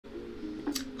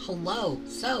hello.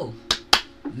 So,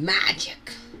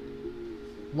 magic.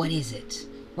 What is it?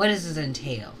 What does it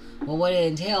entail? Well, what it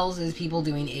entails is people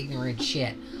doing ignorant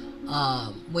shit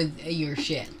with your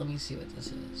shit. Let me see what this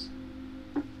is.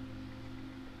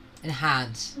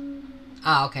 Enhance.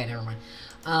 Oh, okay, never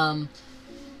mind.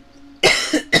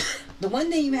 The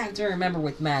one thing you have to remember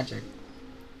with magic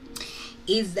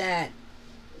is that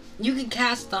you can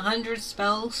cast 100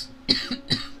 spells.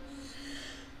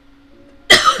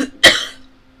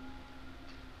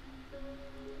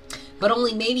 But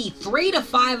only maybe 3 to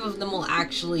 5 of them will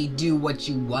actually do what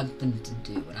you want them to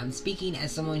do. And I'm speaking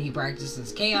as someone who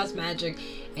practices chaos magic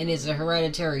and is a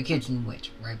hereditary kitchen witch,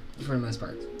 right? For the most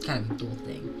part. It's kind of a dual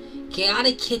thing.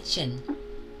 Chaotic kitchen.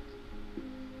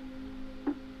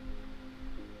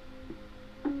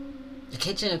 The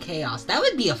Kitchen of Chaos. That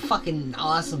would be a fucking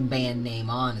awesome band name,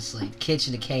 honestly.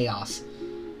 Kitchen of Chaos.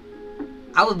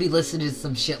 I would be listening to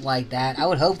some shit like that. I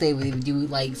would hope they would do,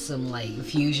 like, some, like,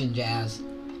 fusion jazz.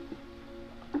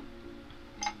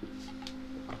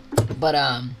 But,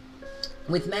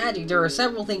 with magic, there are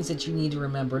several things that you need to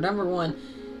remember. Number one,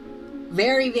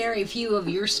 very, very few of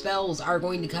your spells are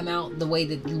going to come out the way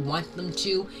that you want them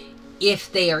to,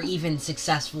 if they are even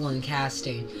successful in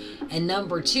casting. And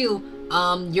number two,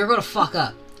 you're gonna fuck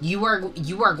up. You are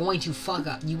going to fuck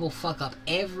up. You will fuck up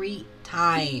every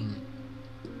time.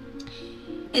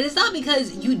 And it's not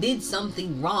because you did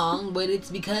something wrong, but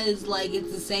it's because, like,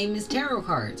 it's the same as tarot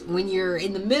cards. When you're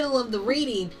in the middle of the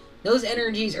reading, those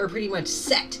energies are pretty much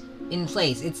set in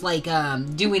place. It's like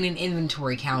doing an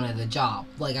inventory count of the job,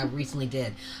 like I recently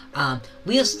did.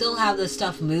 We'll still have the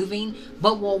stuff moving,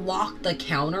 but we'll walk the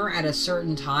counter at a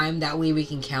certain time. That way we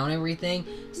can count everything,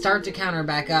 start the counter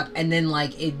back up, and then,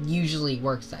 like, it usually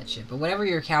works that shit. But whatever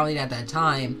you're counting at that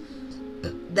time,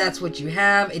 that's what you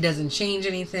have. It doesn't change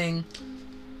anything.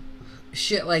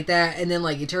 Shit like that. And then,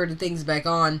 like, you turn the things back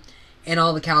on, and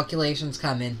all the calculations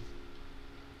come in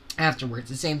afterwards.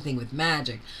 The same thing with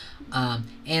magic,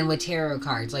 and with tarot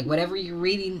cards. Like, whatever you're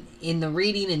reading in the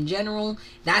reading in general,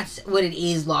 that's what it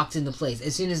is, locked into place.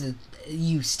 As soon as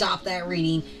you stop that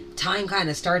reading, time kind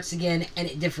of starts again,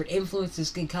 and different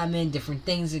influences can come in, different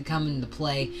things can come into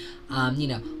play. You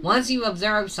know, once you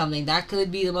observe something, that could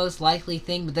be the most likely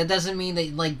thing, but that doesn't mean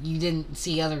that, like, you didn't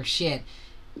see other shit,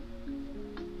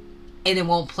 and it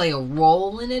won't play a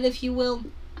role in it, if you will.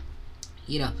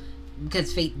 You know,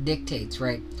 because fate dictates,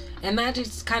 right? And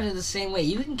magic's kind of the same way.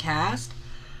 You can cast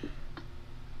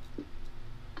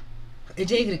and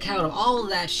take an account of all of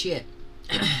that shit.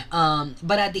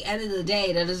 But at the end of the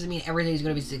day, that doesn't mean everything's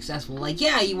going to be successful. Like,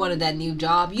 yeah, you wanted that new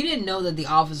job. You didn't know that the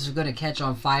office was going to catch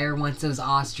on fire once those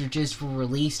ostriches were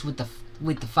released with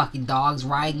the fucking dogs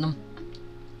riding them.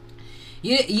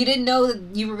 You didn't know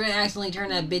that you were going to accidentally turn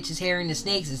that bitch's hair into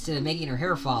snakes instead of making her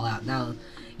hair fall out. Now,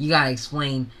 you got to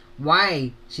explain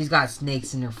why she's got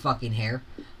snakes in her fucking hair.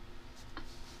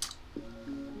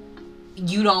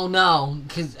 You don't know,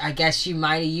 because I guess she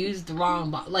might have used the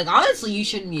wrong... Like, honestly, you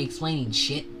shouldn't be explaining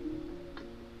shit.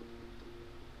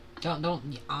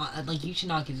 Like, you should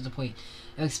not get to the point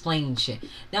of explaining shit.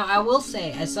 Now, I will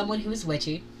say, as someone who is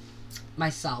witchy,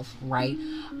 myself, right,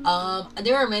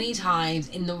 there are many times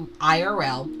in the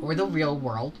IRL, or the real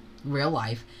world, real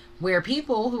life, where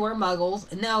people who are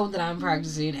muggles know that I'm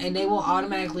practicing, and they will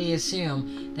automatically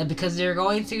assume that because they're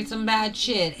going through some bad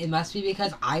shit, it must be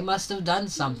because I must have done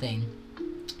something.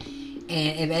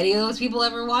 And if any of those people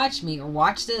ever watch me or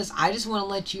watch this, I just want to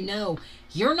let you know,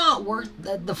 you're not worth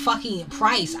the fucking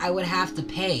price I would have to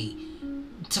pay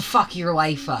to fuck your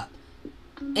life up.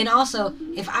 And also,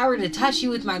 if I were to touch you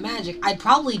with my magic, I'd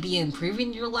probably be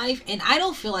improving your life, and I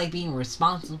don't feel like being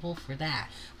responsible for that.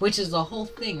 Which is the whole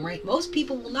thing, right? Most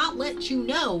people will not let you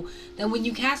know that when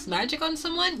you cast magic on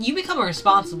someone, you become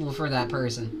responsible for that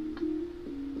person.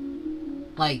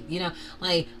 Like, you know,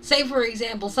 like, say for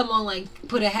example, someone, like,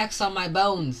 put a hex on my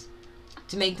bones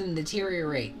to make them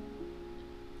deteriorate.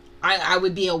 I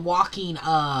would be a walking,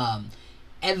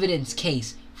 evidence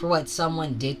case for what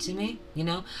someone did to me, you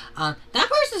know? That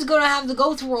person's gonna have to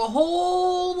go through a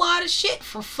whole lot of shit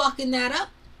for fucking that up.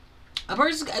 A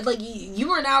person, like,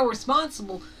 you are now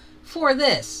responsible for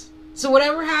this. So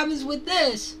whatever happens with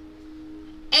this,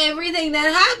 everything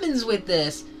that happens with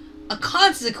this, a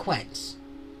consequence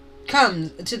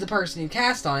comes to the person who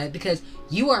cast on it, because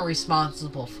you are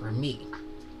responsible for me.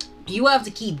 You have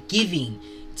to keep giving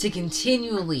to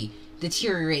continually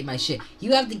deteriorate my shit.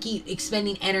 You have to keep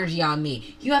expending energy on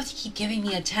me. You have to keep giving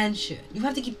me attention. You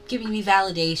have to keep giving me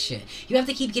validation. You have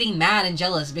to keep getting mad and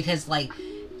jealous because, like,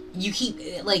 you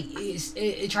keep like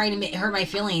trying to hurt my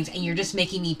feelings, and you're just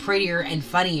making me prettier and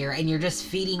funnier, and you're just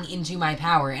feeding into my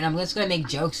power, and I'm just gonna make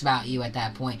jokes about you at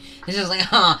that point. It's just like,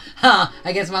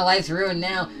 I guess my life's ruined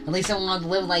now. At least I won't have to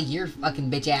live like your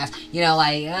fucking bitch ass. You know,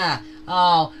 like,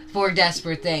 oh, poor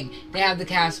desperate thing. They have to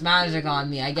cast magic on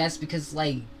me, I guess, because,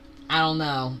 like, I don't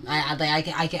know.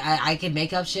 I can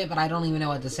make up shit, but I don't even know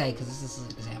what to say, because this is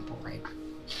an example, right?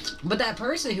 But that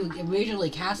person who originally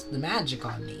cast the magic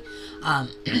on me,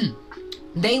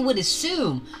 they would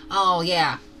assume, oh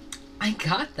yeah, I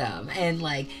got them, and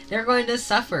like, they're going to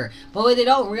suffer. But what they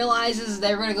don't realize is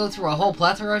they're going to go through a whole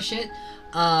plethora of shit.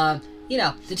 You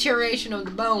know, deterioration of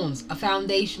the bones, a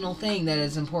foundational thing that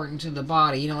is important to the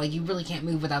body. You know, like, you really can't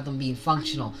move without them being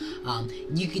functional.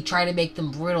 You could try to make them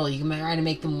brittle. You can try to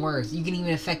make them worse. You can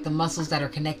even affect the muscles that are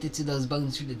connected to those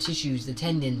bones through the tissues, the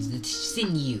tendons, the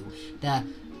sinew, the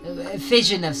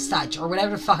fission of such, or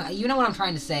whatever the fuck. You know what I'm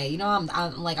trying to say. You know,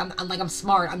 I'm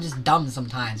smart. I'm just dumb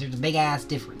sometimes. There's a big ass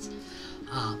difference.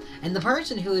 And the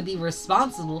person who would be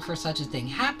responsible for such a thing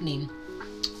happening,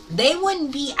 they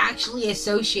wouldn't be actually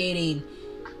associating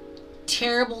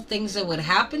terrible things that would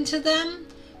happen to them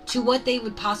to what they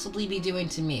would possibly be doing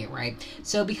to me, right?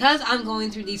 So because I'm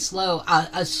going through these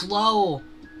a slow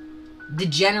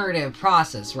degenerative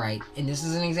process, right? And this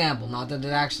is an example, not that it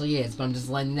actually is, but I'm just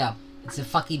letting you know. It's a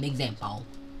fucking example.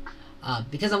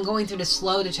 Because I'm going through the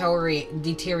slow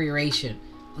deterioration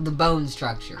of the bone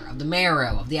structure, of the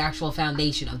marrow, of the actual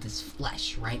foundation of this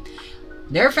flesh, right?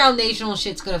 Their foundational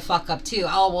shit's gonna fuck up too.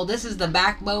 Oh, well, this is the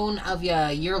backbone of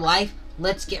your life.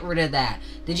 Let's get rid of that.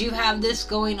 Did you have this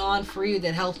going on for you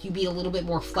that helped you be a little bit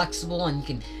more flexible and you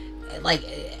can, like,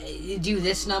 do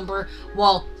this number?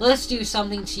 Well, let's do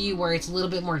something to you where it's a little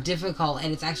bit more difficult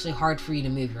and it's actually hard for you to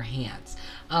move your hands.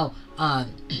 Oh,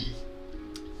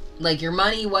 like, your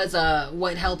money was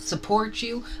what helped support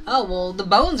you. Oh, well, the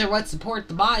bones are what support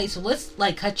the body, so let's,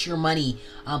 like, cut your money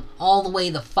all the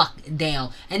way the fuck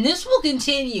down. And this will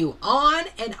continue on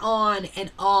and on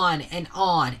and on and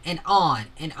on and on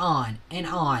and on and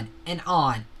on and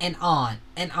on and on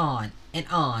and on and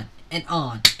on and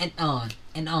on and on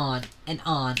and on and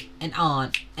on and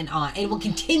on and on. And it will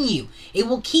continue. It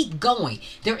will keep going.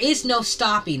 There is no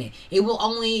stopping it. It will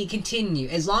only continue.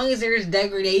 As long as there is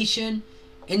degradation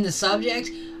in the subject,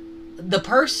 the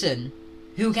person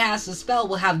who casts the spell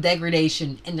will have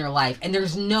degradation in their life, and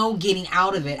there's no getting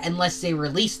out of it unless they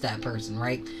release that person,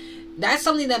 right? That's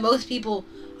something that most people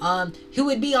who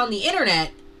would be on the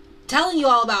internet telling you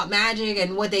all about magic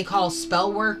and what they call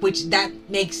spell work, which that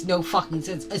makes no fucking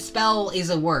sense. A spell is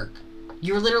a work.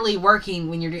 You're literally working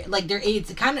when you're like, there.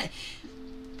 It's kind of,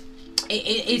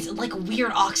 it's like a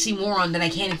weird oxymoron that I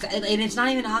can't, and it's not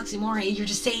even an oxymoron. You're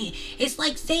just saying, it's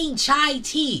like saying chai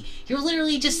tea. You're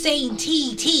literally just saying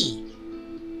tea.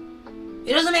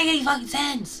 It doesn't make any fucking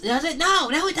sense, does it? No,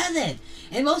 it doesn't.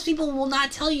 And most people will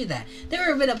not tell you that. There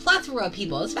have been a plethora of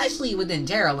people, especially within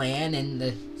Terraland and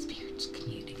the spirits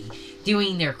community,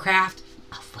 doing their craft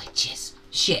of witches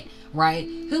shit, right?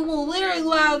 Who will literally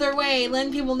go out of their way and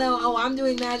let people know, oh, I'm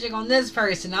doing magic on this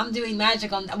person, I'm doing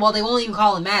magic on, well, they won't even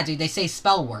call it magic, they say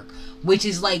spell work, which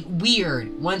is, like,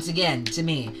 weird, once again, to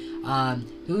me,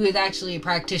 who is actually a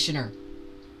practitioner,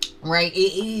 right?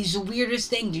 It is the weirdest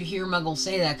thing to hear muggles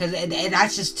say that, because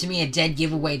that's just, to me, a dead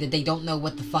giveaway that they don't know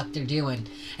what the fuck they're doing,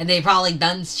 and they've probably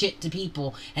done shit to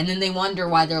people, and then they wonder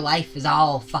why their life is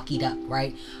all fucked up,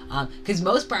 right? Because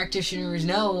most practitioners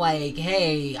know, like,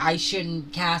 hey, I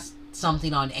shouldn't cast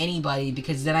something on anybody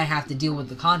because then I have to deal with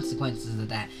the consequences of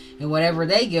that. And whatever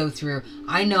they go through,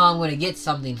 I know I'm going to get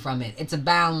something from it. It's a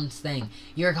balanced thing.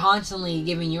 You're constantly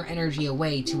giving your energy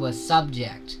away to a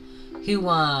subject who,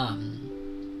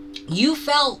 you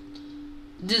felt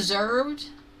deserved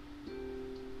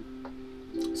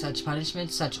such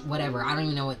punishment, such whatever. I don't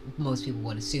even know what most people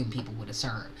would assume people would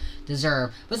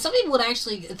deserve. But some people would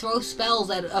actually throw spells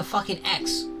at a fucking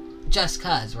ex just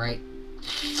cuz, right?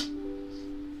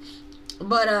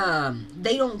 But,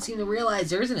 they don't seem to realize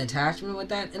there's an attachment with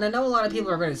that. And I know a lot of people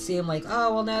are going to see them like,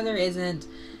 oh, well, no, there isn't.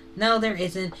 No, there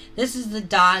isn't. This is the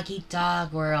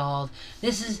dog-eat-dog world.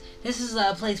 This is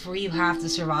a place where you have to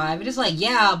survive. And it's like,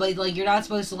 yeah, but, like, you're not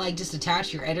supposed to, like, just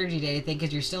attach your energy to anything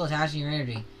because you're still attaching your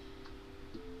energy.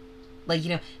 Like, you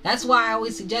know, that's why I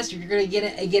always suggest if you're going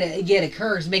to get a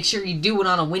curse, make sure you do it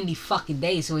on a windy fucking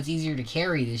day so it's easier to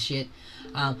carry this shit.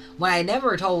 What I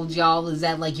never told y'all is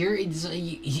that, like, you need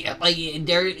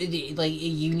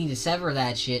to sever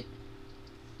that shit.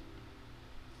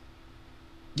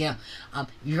 Yeah. If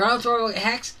you're gonna throw a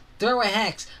hex, throw a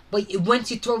hex, but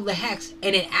once you throw the hex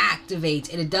and it activates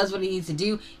and it does what it needs to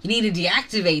do, you need to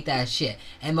deactivate that shit.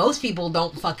 And most people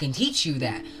don't fucking teach you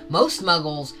that. Most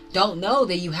muggles don't know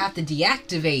that you have to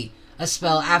deactivate a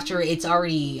spell after it's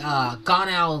already gone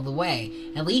out of the way.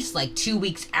 At least like 2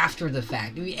 weeks after the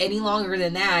fact. Any longer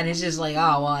than that, it's just like,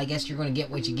 oh, well, I guess you're going to get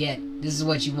what you get. This is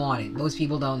what you wanted. Most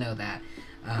people don't know that.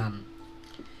 And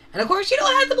of course, you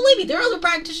don't have to believe me. There are other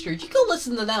practitioners. You can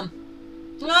listen to them.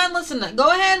 Go ahead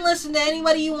and listen to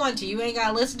anybody you want to. You ain't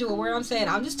gotta listen to a word I'm saying.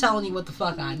 I'm just telling you what the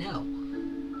fuck I know.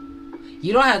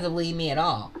 You don't have to believe me at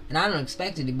all. And I don't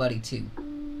expect anybody to.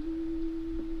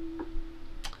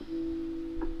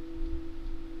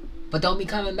 But don't be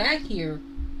coming back here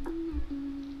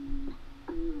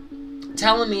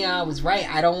telling me I was right.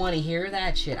 I don't want to hear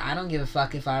that shit. I don't give a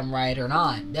fuck if I'm right or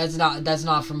not. That's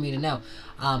not for me to know.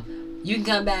 You can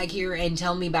come back here and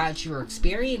tell me about your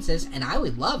experiences, and I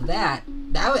would love that.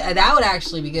 That would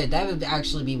actually be good. That would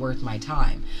actually be worth my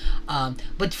time.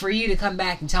 But for you to come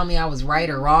back and tell me I was right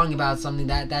or wrong about something,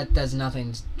 that does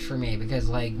nothing for me, because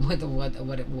like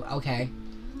okay.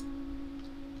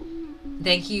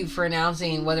 Thank you for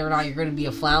announcing whether or not you're going to be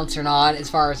a flounce or not, as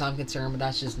far as I'm concerned, but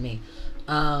that's just me.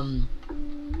 Another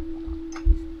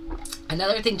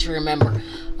thing to remember,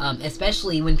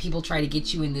 especially when people try to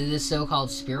get you into this so-called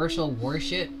spiritual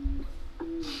worship,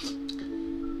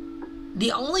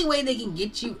 the only way they can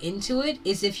get you into it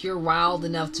is if you're wild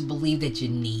enough to believe that you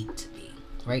need to be,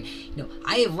 right? You know,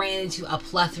 I have ran into a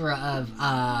plethora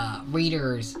of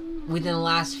readers within the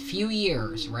last few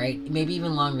years, right? Maybe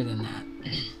even longer than that.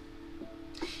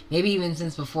 Maybe even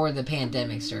since before the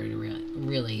pandemic started,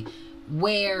 really,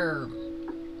 where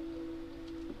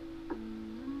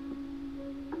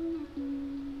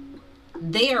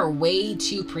they are way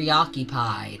too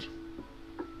preoccupied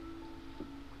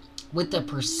with the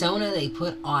persona they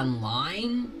put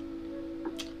online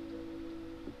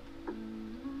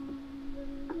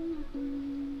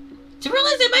to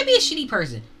realize they might be a shitty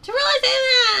person. To realize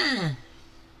that,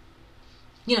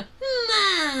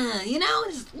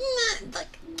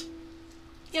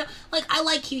 like, I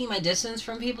like keeping my distance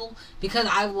from people, because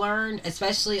I've learned,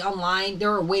 especially online,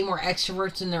 there are way more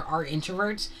extroverts than there are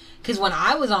introverts. Because when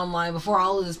I was online, before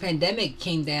all of this pandemic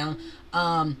came down,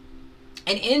 an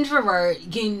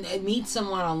introvert can meet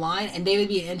someone online and they would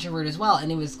be an introvert as well,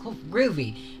 and it was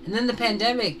groovy. And then the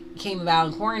pandemic came about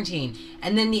in quarantine,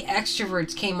 and then the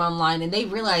extroverts came online and they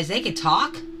realized they could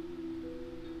talk,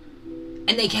 and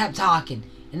they kept talking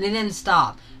and they didn't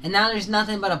stop, and now there's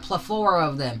nothing but a plethora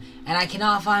of them, and I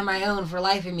cannot find my own for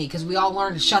life in me, because we all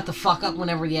learned to shut the fuck up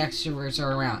whenever the extroverts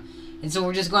are around. And so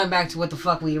we're just going back to what the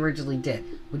fuck we originally did,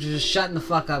 which is just shutting the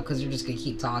fuck up, because you're just gonna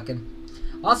keep talking.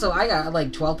 Also, I got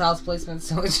like 12 house placements,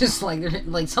 so it's just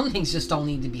like some things just don't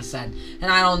need to be said,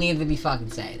 and I don't need to be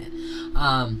fucking saying it.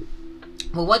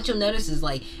 But what you'll notice is,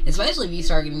 like, especially if you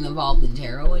start getting involved in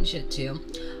tarot and shit too,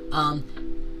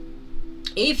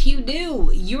 if you do,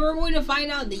 you're going to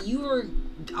find out that you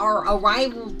are a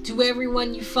rival to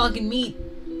everyone you fucking meet,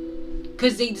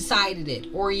 because they decided it,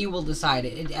 or you will decide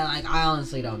it. I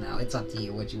honestly don't know. It's up to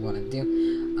you what you want to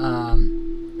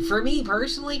do. For me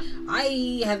personally,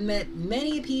 I have met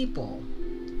many people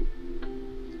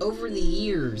over the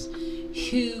years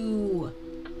who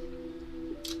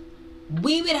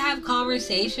we would have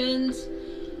conversations,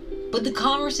 but the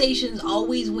conversations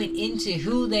always went into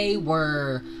who they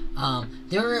were,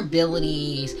 their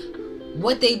abilities,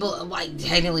 what they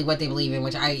technically what they believe in,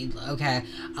 which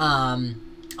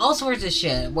all sorts of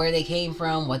shit, where they came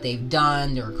from, what they've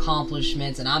done, their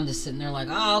accomplishments, and I'm just sitting there like,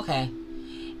 oh, okay.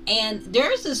 And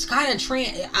there's this kind of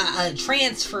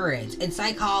transference, and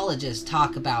psychologists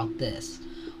talk about this,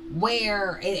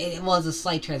 where it was a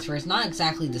slight transference, not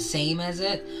exactly the same as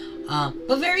it,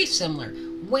 but very similar,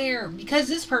 where because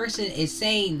this person is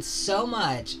saying so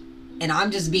much, and I'm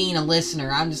just being a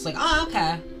listener, I'm just like, oh,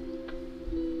 okay,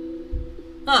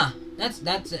 huh,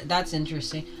 that's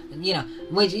interesting,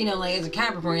 which, like, as a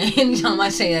Capricorn, anytime I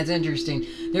say that's interesting,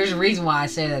 there's a reason why I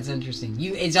say that's interesting.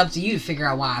 It's up to you to figure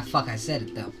out why I said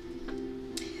it, though.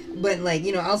 But, like,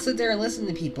 I'll sit there and listen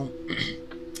to people,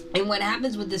 and what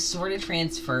happens with this sort of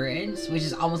transference, which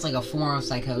is almost like a form of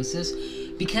psychosis,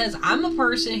 because I'm a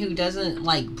person who doesn't,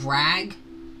 like, brag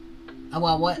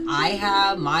about what I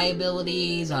have, my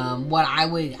abilities, what I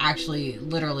would actually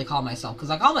literally call myself, because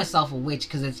I call myself a witch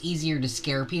because it's easier to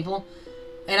scare people,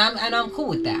 and I'm cool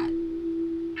with that.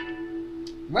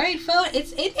 Right, folks?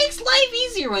 It makes life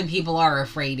easier when people are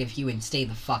afraid of you and stay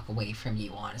the fuck away from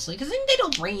you, honestly, because then they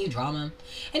don't bring you drama.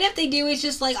 And if they do, it's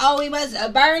just like, oh, we must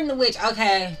burn the witch.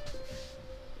 Okay.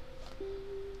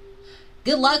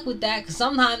 Good luck with that, because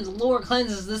sometimes the Lord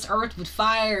cleanses this earth with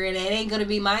fire, and it ain't gonna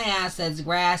be my ass that's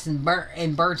grass and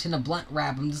burnt in a blunt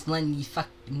wrap. I'm just letting you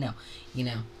know, you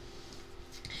know.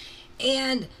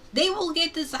 And they will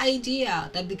get this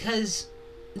idea that because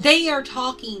they are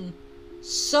talking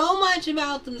so much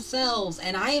about themselves,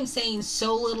 and I am saying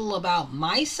so little about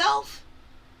myself,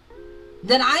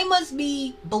 that I must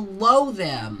be below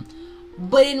them.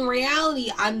 But in reality,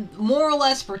 I'm more or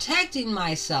less protecting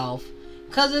myself.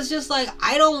 Because it's just like,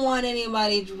 I don't want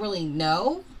anybody to really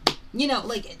know. You know,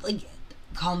 like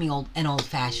call me an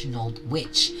old-fashioned old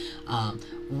witch.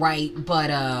 Right? But,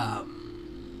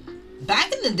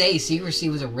 back in the day, secrecy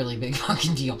was a really big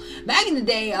fucking deal. Back in the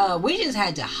day, witches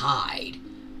had to hide.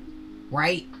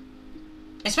 Right?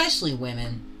 Especially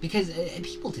women. Because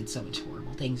people did so much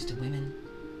horrible things to women.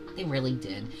 They really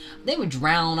did. They would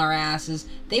drown our asses.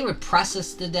 They would press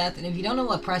us to death. And if you don't know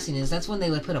what pressing is, that's when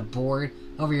they would put a board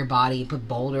over your body and put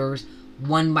boulders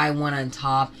one by one on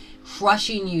top,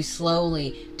 crushing you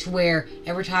slowly to where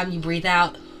every time you breathe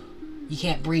out, you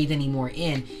can't breathe anymore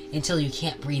in until you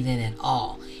can't breathe in at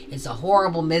all. It's a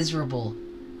horrible, miserable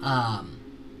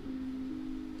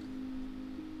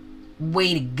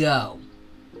way to go.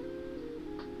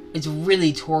 It's a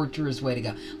really torturous way to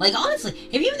go. Like, honestly,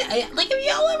 have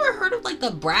y'all ever heard of, like,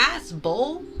 the brass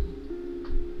bull?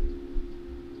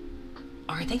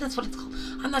 Or I think that's what it's called.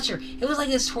 I'm not sure. It was like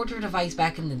this torture device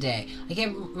back in the day. I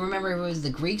can't remember if it was the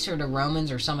Greeks or the Romans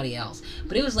or somebody else.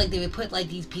 But it was like they would put, like,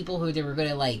 these people who they were going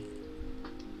to, like,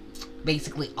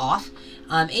 basically off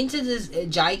into this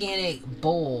gigantic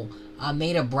bowl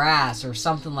made of brass or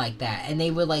something like that. And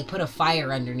they would, like, put a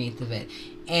fire underneath of it.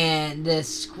 And the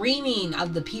screaming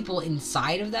of the people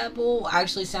inside of that bowl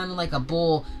actually sounded like a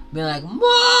bull being like,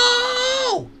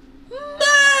 "Moo!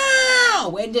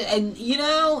 Moo!" And you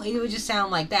know, it would just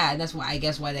sound like that. And that's why, I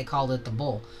guess, why they called it the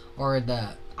bull. Or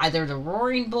either the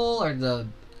roaring bull or the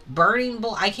burning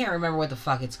bull. I can't remember what the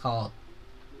fuck it's called.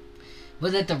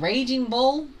 Was it the raging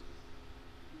bull?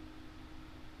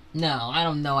 No, I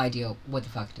don't no idea what the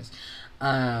fuck it is.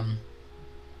 But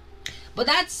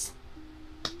that's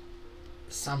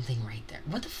something right there.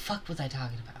 What the fuck was I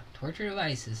talking about? Torture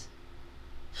devices.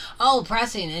 Oh,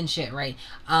 pressing and shit, right?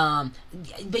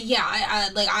 But yeah,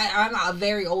 I'm a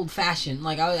very old-fashioned.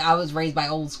 Like, I was raised by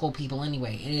old school people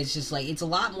anyway, and it's just like, it's a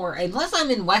lot more, unless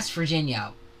I'm in West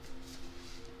Virginia.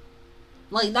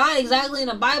 Like, not exactly in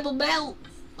a Bible Belt.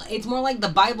 It's more like the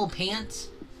Bible pants.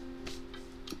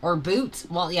 Or boots.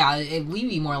 Well, yeah, we'd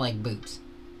be more like boots.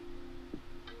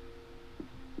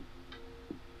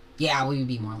 Yeah, we would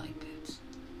be more like boots.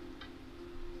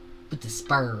 With the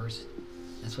spurs.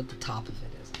 That's what the top of it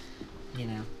is. You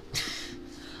know.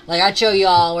 Like, I'd show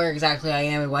y'all where exactly I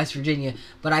am in West Virginia,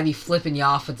 but I'd be flipping you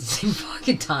off at the same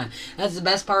fucking time. That's the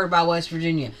best part about West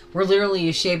Virginia. We're literally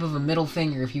the shape of a middle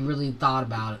finger if you really thought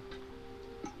about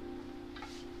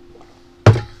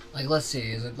it. Like, let's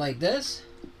see. Is it like this?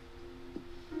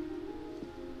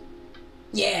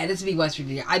 Yeah, this would be West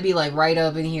Virginia. I'd be, like, right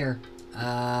up in here.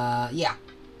 Yeah.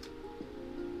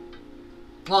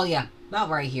 Well, yeah. About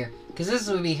right here. Because this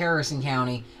would be Harrison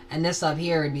County. And this up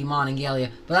here would be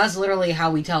Monongalia. But that's literally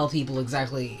how we tell people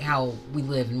exactly how we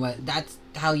live. And what that's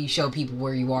how you show people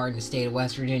where you are in the state of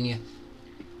West Virginia.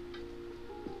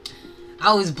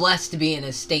 I was blessed to be in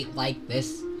a state like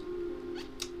this.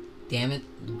 Damn it.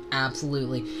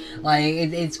 Absolutely. Like,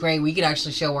 it's great. We could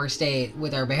actually show our state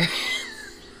with our bear.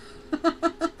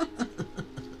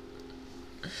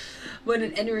 But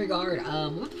in any regard,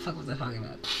 what the fuck was I talking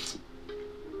about?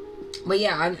 But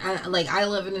yeah, I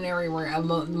live in an area where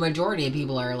the majority of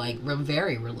people are, like,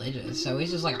 very religious. So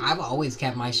it's just like, I've always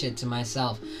kept my shit to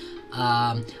myself.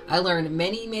 I learned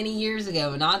many, many years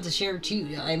ago not to share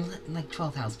I'm like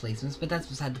 12th house placements, but that's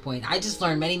beside the point. I just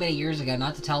learned many, many years ago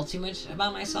not to tell too much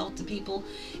about myself to people,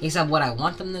 except what I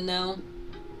want them to know.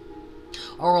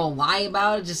 Or I'll lie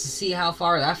about it just to see how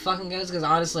far that fucking goes, because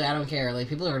honestly, I don't care. Like,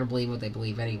 people are going to believe what they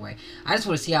believe anyway. I just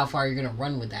want to see how far you're going to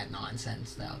run with that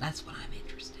nonsense, though. That's what I'm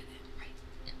interested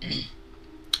in, right?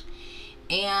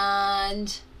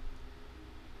 And,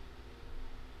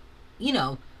 you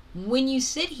know, when you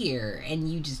sit here and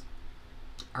you just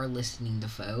are listening to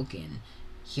folk and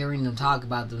hearing them talk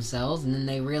about themselves, and then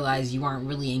they realize you aren't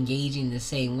really engaging the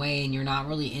same way, and you're not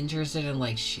really interested in,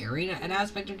 like, sharing an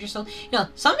aspect of yourself. You know,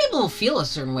 some people feel a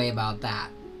certain way about that.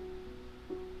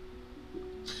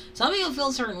 Some people feel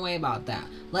a certain way about that.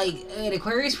 Like, an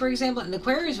Aquarius, for example, an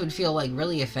Aquarius would feel, like,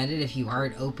 really offended if you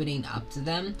aren't opening up to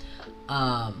them.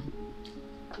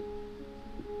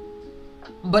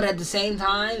 But at the same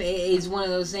time, it's one of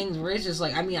those things where it's just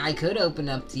like, I mean, I could open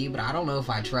up to you, but I don't know if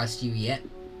I trust you yet.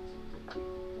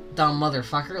 dumb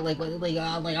motherfucker.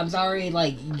 Like, I'm sorry,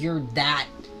 like, you're that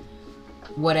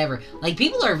whatever. Like,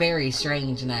 people are very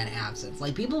strange in that absence.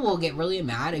 Like, people will get really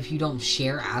mad if you don't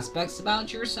share aspects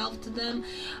about yourself to them,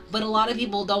 but a lot of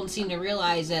people don't seem to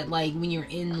realize that, like, when you're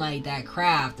in, like, that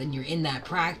craft and you're in that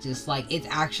practice, like, it's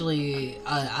actually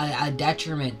a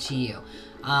detriment to you.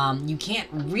 You can't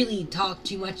really talk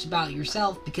too much about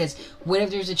yourself, because what if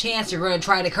there's a chance you're going to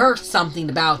try to curse something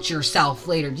about yourself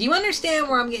later? Do you understand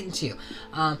where I'm getting to?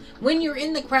 When you're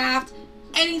in the craft,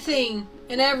 anything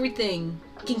and everything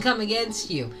can come against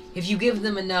you if you give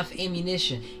them enough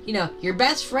ammunition. You know, your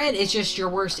best friend is just your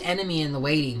worst enemy in the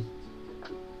waiting.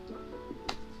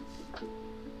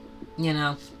 You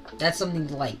know, that's something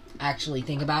to, like, actually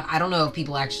think about. I don't know if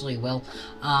people actually will.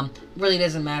 Really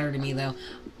doesn't matter to me, though.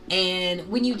 And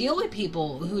when you deal with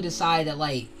people who decide that,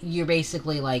 like, you're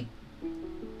basically, like,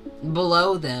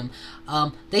 below them,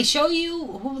 they show you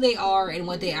who they are and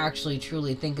what they actually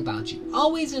truly think about you.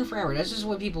 Always and forever. That's just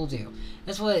what people do.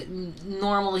 That's what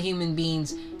normal human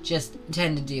beings just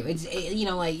tend to do. You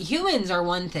know, like, humans are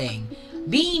one thing.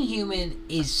 Being human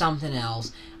is something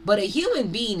else. But a human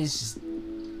being is just,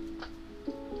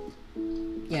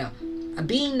 you know, a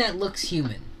being that looks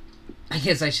human. I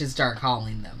guess I should start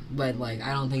calling them. But, like,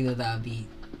 I don't think that would be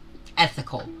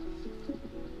ethical.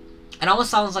 It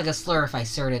almost sounds like a slur if I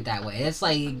assert it that way. It's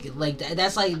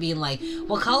that's like being like,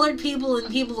 well, colored people and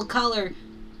people of color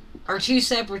are two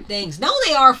separate things. No,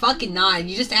 they are fucking not.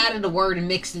 You just added a word and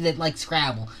mixed it like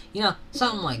Scrabble. You know,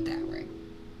 something like that,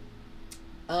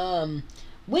 right?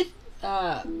 With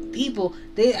people,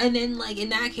 and then, like, in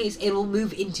that case, it will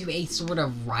move into a sort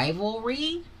of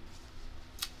rivalry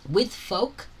with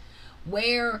folk,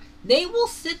 where they will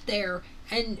sit there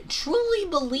and truly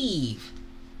believe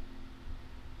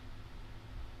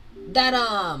that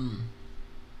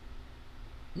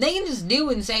they can just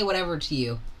do and say whatever to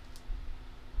you,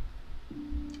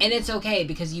 and it's okay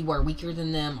because you are weaker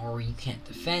than them, or you can't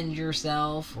defend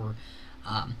yourself, or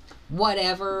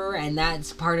whatever. And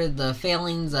that's part of the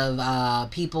failings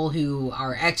of people who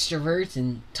are extroverts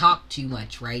and talk too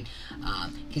much, right?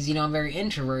 Because, you know, I'm very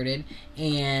introverted,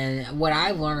 and what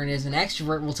I've learned is an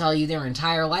extrovert will tell you their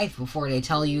entire life before they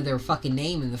tell you their fucking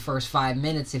name in the first 5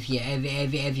 minutes if you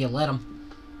let them.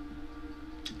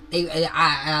 They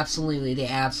absolutely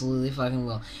fucking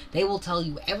will. They will tell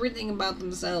you everything about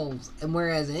themselves, and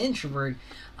whereas an introvert,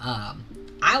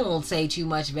 I won't say too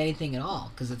much of anything at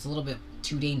all, because it's a little bit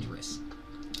too dangerous.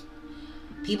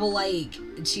 People like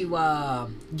to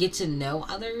get to know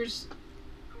others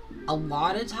a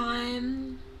lot of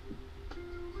time,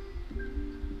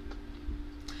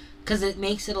 because it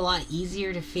makes it a lot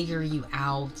easier to figure you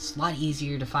out. It's a lot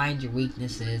easier to find your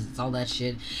weaknesses. It's all that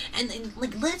shit. And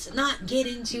like, let's not get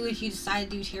into if you decide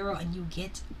to do tarot and you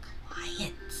get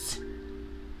clients.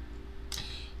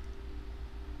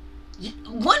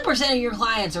 1% of your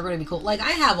clients are going to be cool. Like,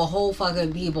 I have a whole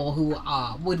fucking people who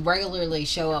would regularly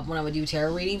show up when I would do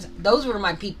tarot readings. Those were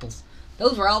my peoples.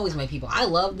 Those were always my people. I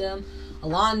love them.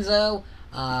 Alonzo,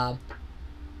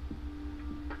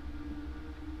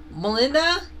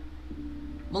 Melinda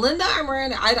or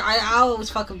Miranda? I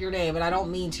always fuck up your name, and I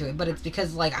don't mean to, but it's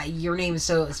because, like, your name is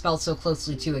spelled so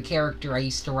closely to a character I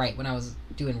used to write when I was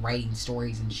doing writing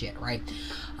stories and shit, right?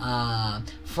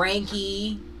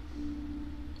 Frankie's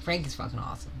fucking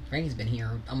awesome. Frankie's been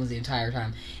here almost the entire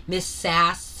time. Miss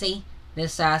Sassy's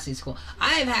cool.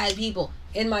 I've had people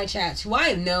in my chats who I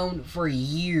have known for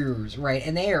years, right?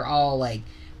 And they are all like,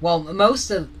 well,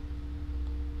 the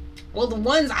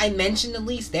ones I mentioned, at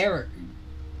least, they're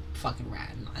fucking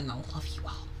rad. And I love you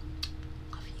all.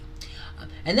 Love you.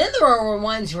 And then there are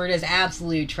ones who are just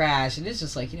absolute trash. And it's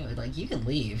just like, you know, like, you can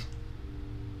leave.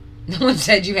 No one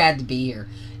said you had to be here.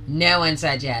 No one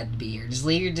said you had to be here. Just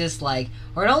leave your dislike.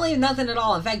 Or don't leave nothing at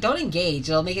all. In fact, don't engage.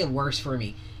 It'll make it worse for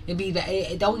me.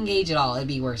 Don't engage at all. It'd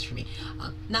be worse for me.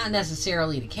 Not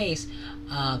necessarily the case.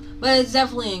 But it's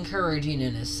definitely encouraging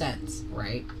in a sense,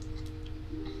 right?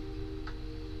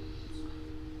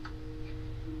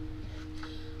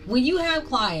 When you have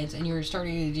clients and you're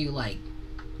starting to do, like,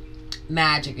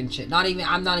 magic and shit,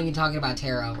 I'm not even talking about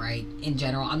tarot, right, in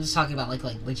general. I'm just talking about, like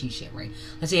witchy shit, right?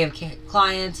 Let's say you have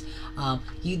clients,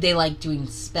 they like doing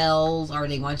spells, or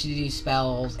they want you to do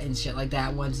spells and shit like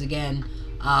that. Once again,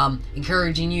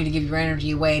 encouraging you to give your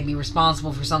energy away and be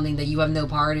responsible for something that you have no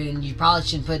part in, and you probably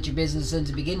shouldn't put your business in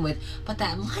to begin with. But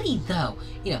that money, though,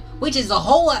 you know, which is a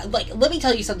whole lot, like, let me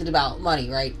tell you something about money,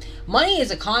 right? Money is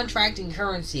a contracting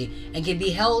currency and can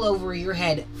be held over your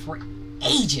head for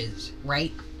ages,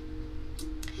 right?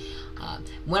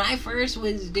 When I first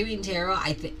was doing tarot,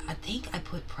 I think I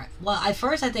put at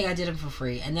first I think I did them for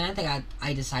free, and then I think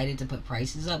I decided to put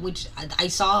prices up, which I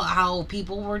saw how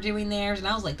people were doing theirs, and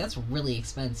I was like, that's really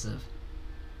expensive.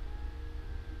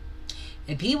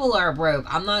 If people are broke,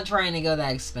 I'm not trying to go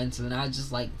that expensive, and I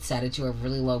just like set it to a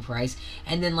really low price.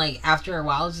 And then like after a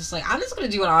while, it's just like, I'm just gonna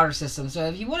do an honor system. So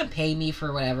if you want to pay me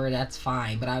for whatever, that's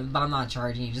fine. But I'm not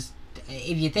charging you. Just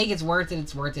if you think it's worth it,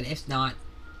 it's worth it. If not,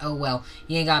 oh well,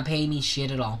 you ain't gotta pay me shit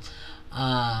at all.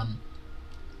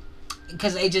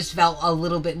 Because it just felt a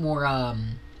little bit more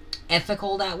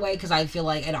ethical that way. Because I feel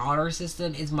like an honor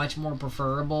system is much more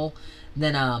preferable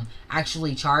than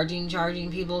actually charging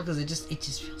people. Because it just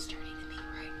feels dirty.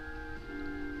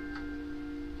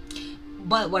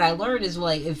 But what I learned is,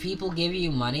 like, if people give you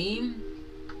money,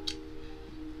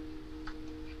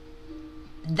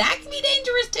 that can be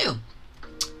dangerous too.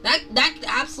 That could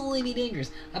absolutely be dangerous.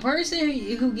 A person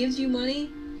who gives you money,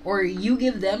 or you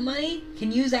give them money,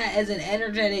 can use that as an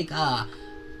energetic,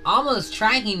 almost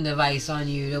tracking device on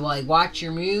you to, like, watch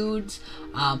your moods,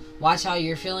 watch how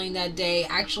you're feeling that day,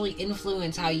 actually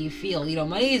influence how you feel. You know,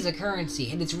 money is a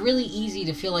currency, and it's really easy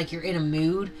to feel like you're in a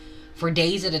mood for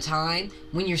days at a time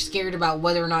when you're scared about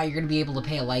whether or not you're going to be able to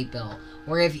pay a light bill,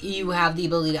 or if you have the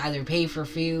ability to either pay for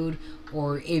food,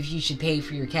 or if you should pay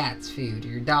for your cat's food or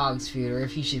your dog's food, or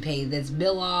if you should pay this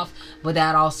bill off, but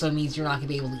that also means you're not going to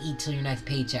be able to eat till your next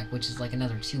paycheck, which is like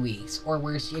another 2 weeks, or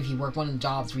worse, if you work one of the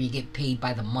jobs where you get paid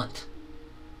by the month,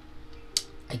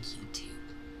 like YouTube.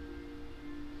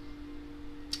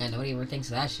 And nobody ever thinks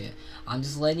of that shit. I'm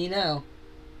just letting you know.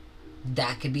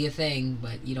 That could be a thing,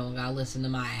 but you don't gotta listen to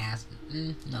my ass.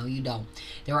 No, you don't.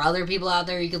 There are other people out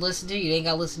there you could listen to. You ain't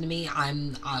gotta listen to me.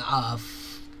 I'm weird.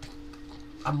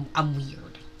 I'm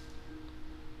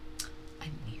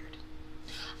weird.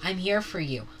 I'm here for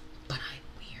you, but I'm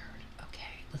weird.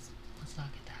 Okay, let's not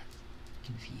get that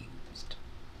confused.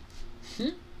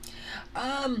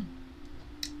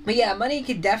 But yeah, money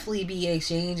could definitely be an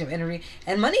exchange of energy,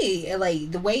 and money,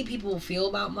 like the way people feel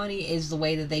about money, is the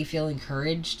way that they feel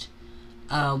encouraged.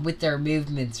 With their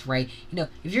movements, right? You know,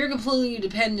 if you're completely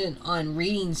dependent on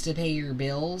readings to pay your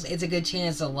bills, it's a good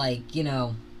chance that, like, you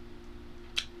know,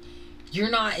 you're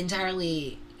not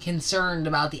entirely concerned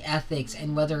about the ethics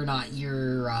and whether or not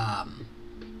you're,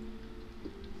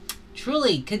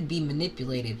 truly could be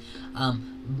manipulated,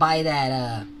 by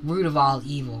that, root of all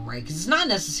evil, right? Because it's not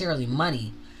necessarily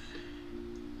money.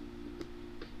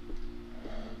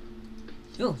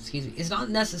 Oh, excuse me. It's not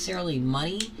necessarily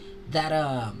money that,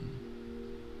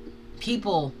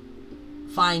 people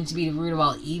find to be the root of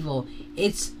all evil.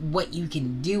 It's what you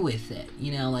can do with it.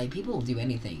 You know, like, people will do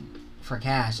anything for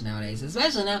cash nowadays.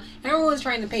 Especially now, everyone's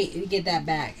trying to get that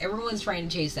back. Everyone's trying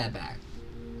to chase that back.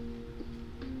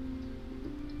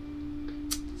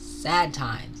 Sad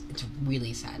times. It's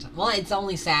really sad times. Well, it's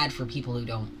only sad for people who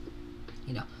don't,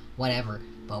 you know, whatever.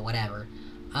 But whatever.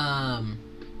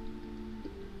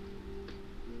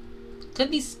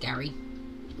 Could be scary.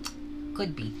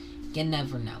 Could be. You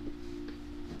never know.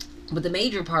 But the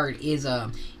major part is,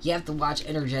 you have to watch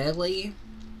energetically.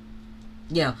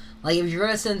 You know, like, if you're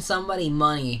going to send somebody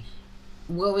money,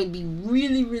 what would be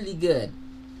really, really good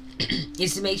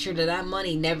is to make sure that that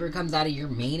money never comes out of your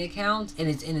main account and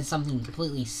it's into something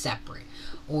completely separate.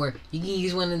 Or you can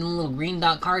use one of the little green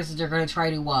dot cards that they're going to try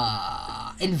to,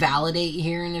 invalidate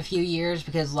here in a few years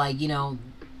because, like, you know,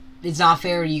 it's not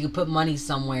fair you could put money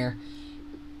somewhere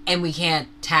and we can't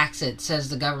tax it, says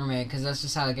the government, because that's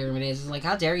just how the government is. It's like,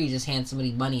 how dare you just hand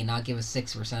somebody money and not give us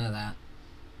 6% of that?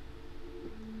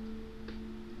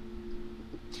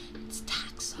 It's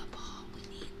taxable. We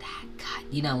need that cut.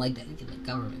 You know, like, the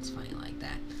government's funny like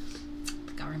that.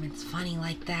 The government's funny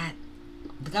like that.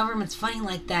 The government's funny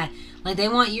like that. Like, they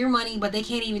want your money, but they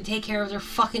can't even take care of their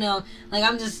fucking own. Like,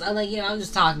 I'm just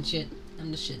talking shit.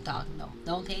 I'm just shit talking, though.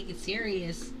 Don't take it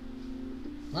serious.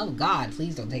 Love of God,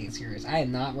 please don't take it serious. I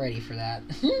am not ready for that.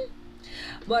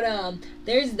 But,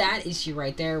 there's that issue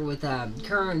right there with,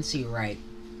 currency, right?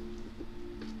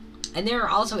 And there are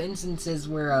also instances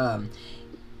where,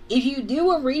 if you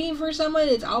do a reading for someone,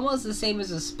 it's almost the same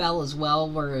as a spell as well,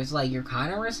 where it's like you're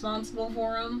kind of responsible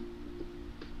for them.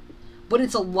 But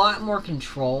it's a lot more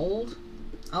controlled,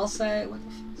 I'll say. What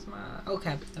the fuck's my...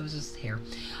 Okay, it was just hair.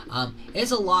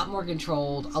 It's a lot more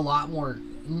controlled, a lot more...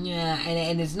 Yeah,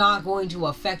 and it's not going to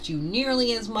affect you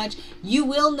nearly as much. You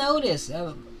will notice,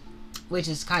 which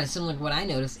is kind of similar to what I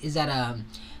noticed, is that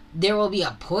there will be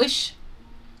a push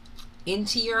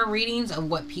into your readings of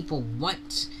what people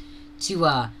want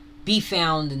to be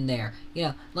found in there. You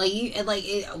know, like in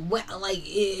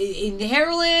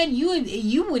Heroland,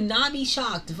 you would not be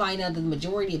shocked to find out that the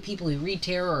majority of people who read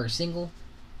tarot are single.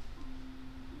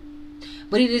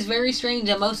 But it is very strange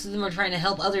that most of them are trying to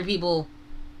help other people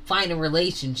find a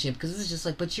relationship, because it's just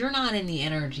like, but you're not in the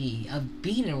energy of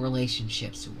being in a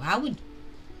relationship, so how would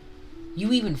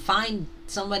you even find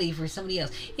somebody for somebody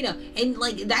else? You know, and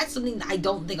like, that's something that I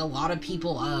don't think a lot of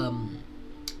people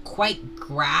quite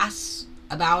grasp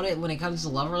about it when it comes to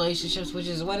love relationships, which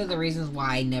is one of the reasons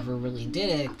why I never really did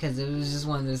it, because it was just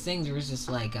one of those things where it's just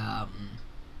like,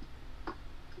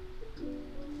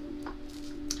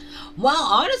 well,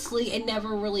 honestly, it never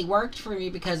really worked for me,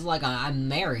 because like, I'm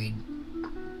married.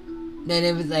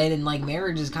 And like,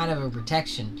 marriage is kind of a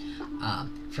protection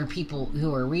for people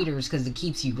who are readers, because it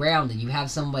keeps you grounded. You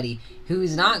have somebody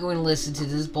who's not going to listen to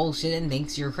this bullshit and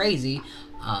thinks you're crazy,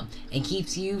 and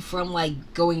keeps you from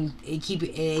like going.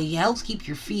 It helps keep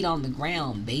your feet on the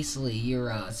ground. Basically,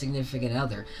 your significant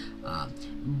other.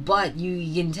 But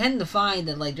you can tend to find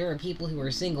that like, there are people who are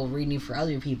single reading for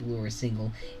other people who are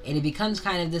single, and it becomes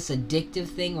kind of this addictive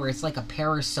thing where it's like a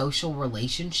parasocial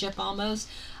relationship almost.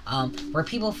 Where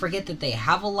people forget that they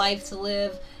have a life to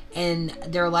live, and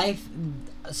their life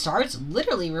starts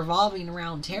literally revolving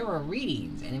around tarot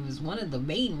readings. And it was one of the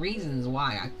main reasons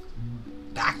why I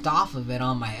backed off of it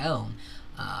on my own.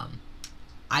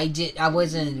 I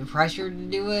wasn't pressured to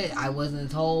do it. I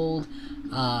wasn't told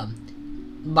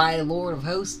by the Lord of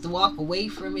Hosts to walk away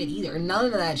from it either. None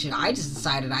of that shit. I just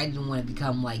decided I didn't want to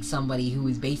become like somebody who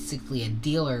was basically a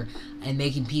dealer and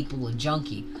making people a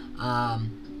junkie.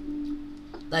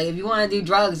 Like, if you want to do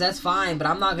drugs, that's fine, but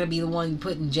I'm not going to be the one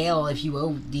put in jail if you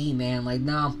OD, man. Like,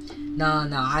 no.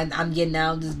 I'm getting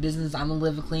out of this business. I'm going to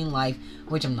live a clean life,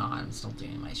 which I'm not. I'm still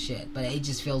doing my shit. But it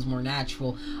just feels more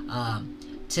natural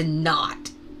to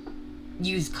not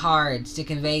use cards to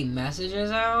convey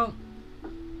messages out.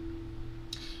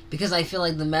 Because I feel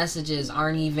like the messages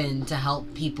aren't even to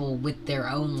help people with their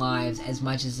own lives as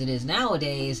much as it is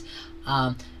nowadays.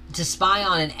 To spy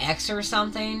on an ex or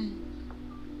something,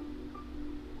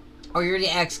 or you're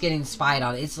the ex getting spied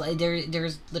on. It's like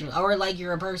there's literally, or like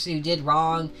you're a person who did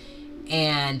wrong,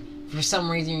 and for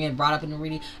some reason you're getting brought up in a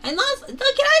reading. And can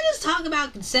I just talk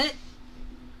about consent?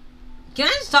 Can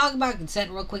I just talk about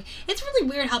consent real quick? It's really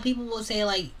weird how people will say,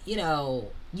 like, you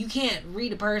know, you can't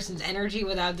read a person's energy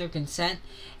without their consent,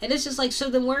 and it's just like, so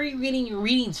then where are you getting your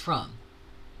readings from?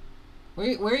 Where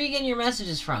are you getting your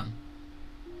messages from?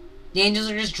 The angels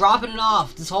are just dropping it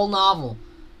off, this whole novel,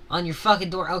 on your fucking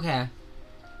door. Okay.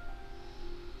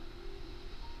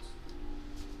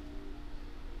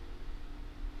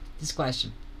 This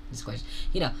question.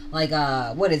 You know, like,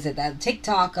 what is it? That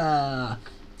TikTok,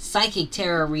 psychic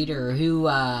tarot reader who,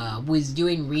 was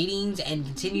doing readings and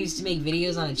continues to make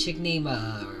videos on a chick named,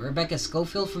 Rebecca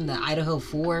Schofield from the Idaho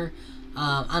 4,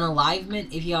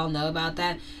 unalivement, if y'all know about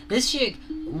that. This chick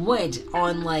went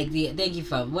on, like,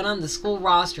 went on the school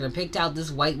roster and picked out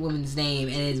this white woman's name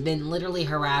and has been literally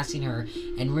harassing her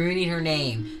and ruining her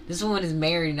name. This woman is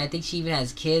married, and I think she even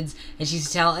has kids, and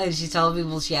she's telling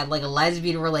people she had like a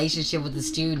lesbian relationship with a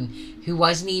student who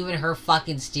wasn't even her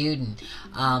fucking student,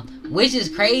 which is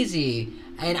crazy.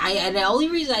 And the only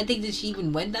reason I think that she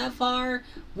even went that far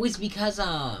was because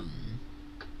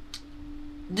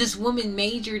this woman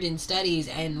majored in studies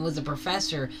and was a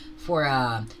professor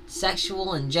for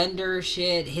sexual and gender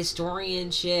shit,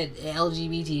 historian shit,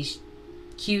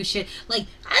 LGBTQ shit. Like,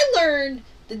 I learned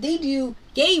that they do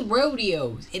gay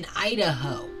rodeos in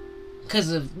Idaho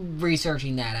because of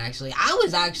researching that, actually. I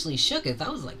was actually shook. I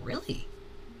was like, really?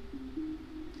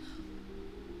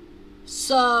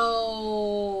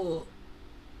 So,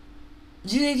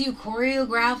 do they do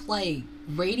choreographed, like,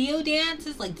 radio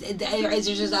dances? Like, is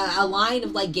there just a line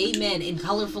of like gay men in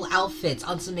colorful outfits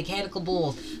on some mechanical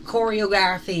bulls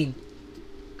choreographing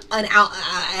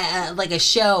like a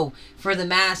show for the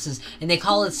masses, and they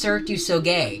call it Cirque du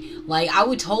Soleil? Like, I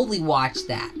would totally watch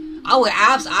that. I would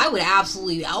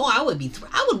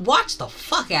watch the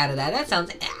fuck out of that. That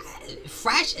sounds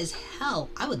fresh as hell.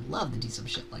 I would love to do some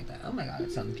shit like that. Oh my god,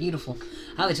 it sounds beautiful.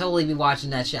 I would totally be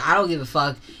watching that shit. I don't give a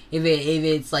fuck if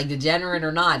it's like degenerate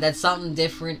or not. That's something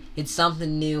different. It's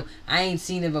something new. I ain't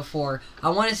seen it before. I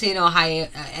want to see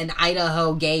an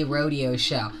Idaho gay rodeo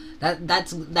show.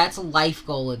 That's a life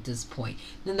goal at this point.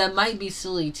 Then that might be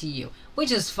silly to you,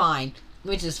 which is fine.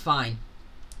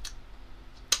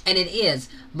 And it is,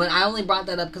 but I only brought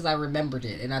that up because I remembered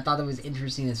it, and I thought it was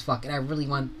interesting as fuck, and I really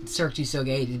want Cirque du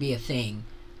Soleil to be a thing.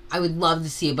 I would love to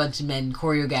see a bunch of men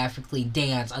choreographically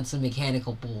dance on some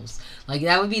mechanical bulls. Like,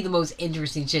 that would be the most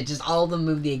interesting shit. Just all of them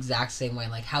move the exact same way.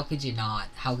 Like, how could you not?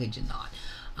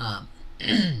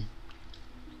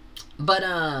 But,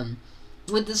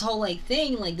 with this whole, like,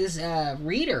 thing, like, this,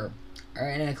 reader, or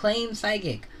an acclaimed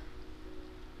psychic,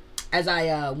 as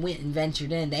I went and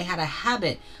ventured in, they had a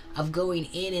habit of going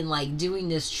in and like doing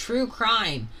this true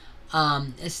crime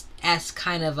as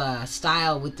kind of a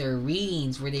style with their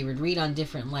readings, where they would read on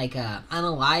different like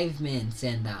unalivements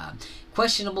and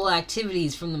questionable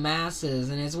activities from the masses.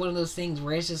 And it's one of those things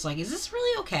where it's just like, is this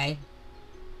really okay?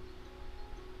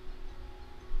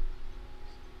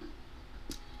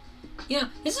 You know,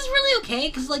 is this really okay?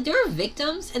 Because like there are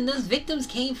victims, and those victims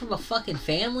came from a fucking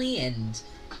family, and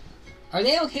are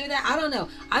they okay with that? I don't know.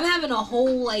 I'm having a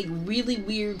whole like really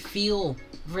weird feel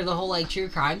for the whole like true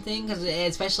crime thing, because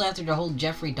especially after the whole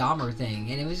Jeffrey Dahmer thing,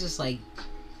 and it was just like,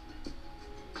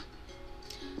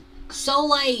 so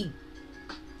like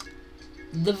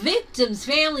the victims'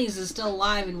 families is still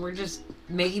alive, and we're just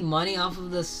making money off of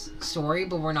this story,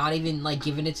 but we're not even like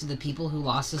giving it to the people who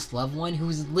lost this loved one,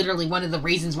 who's literally one of the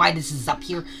reasons why this is up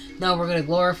here. No, we're gonna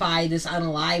glorify this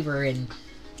unaliver and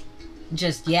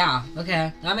just, yeah,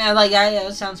 okay. I mean,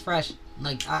 it sounds fresh.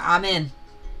 Like, I'm in,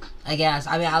 I guess.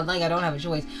 I mean, I don't have a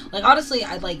choice. Like, honestly,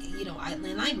 I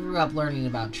grew up learning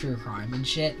about true crime and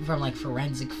shit from, like,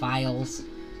 Forensic Files.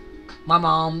 My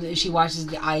mom, she watches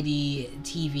the ID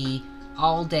TV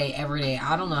all day, every day.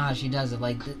 I don't know how she does it.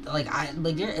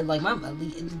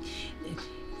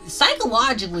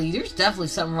 Psychologically, there's definitely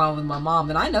something wrong with my mom,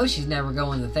 and I know she's never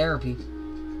going to therapy.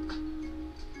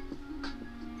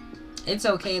 It's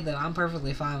okay, though. I'm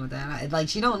perfectly fine with that.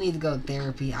 She don't need to go to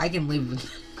therapy. I can live with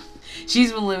it.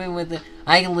 She's been living with it.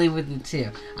 I can live with it, too.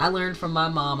 I learned from my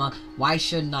mama. Why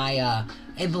shouldn't I,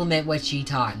 implement what she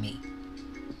taught me?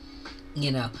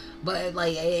 You know? But,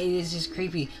 like, it's just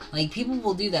creepy. Like, people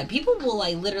will do that. People will,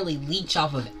 like, literally leech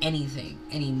off of anything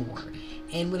anymore.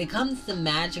 And when it comes to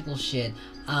magical shit,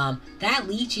 that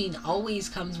leeching always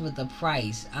comes with a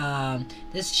price.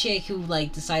 This chick who,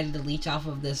 like, decided to leech off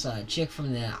of this, chick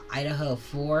from the Idaho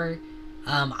 4,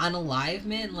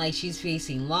 unalivement, like, she's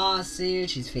facing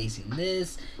lawsuits, she's facing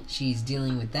this, she's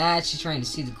dealing with that, she's trying to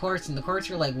sue the courts, and the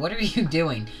courts are like, what are you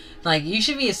doing? Like, you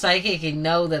should be a psychic and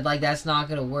know that, like, that's not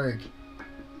gonna work.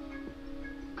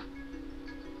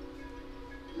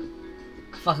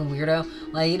 Fucking weirdo.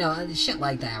 Like, you know, shit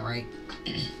like that, right?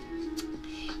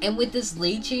 And with this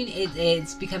leeching,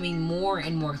 it's becoming more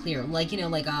and more clear. Like, you know,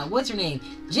 like, what's her name?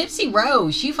 Gypsy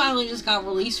Rose. She finally just got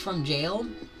released from jail.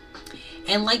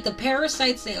 And, like, the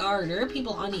parasites they are, there are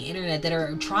people on the internet that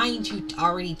are trying to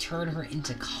already turn her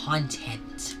into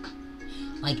content.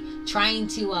 Like, trying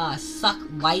to suck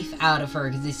life out of her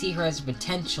because they see her as a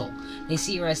potential. They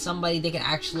see her as somebody they can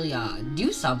actually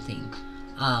do something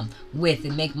with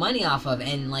and make money off of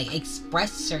and, like,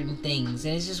 express certain things.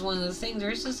 And it's just one of those things where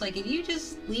it's just like, if you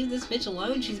just leave this bitch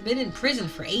alone, she's been in prison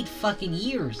for 8 fucking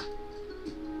years.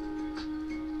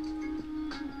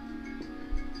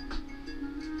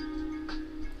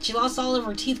 She lost all of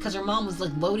her teeth because her mom was,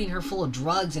 like, loading her full of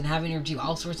drugs and having her do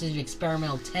all sorts of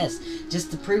experimental tests just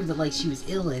to prove that, like, she was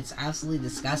ill. It's absolutely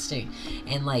disgusting.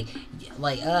 And,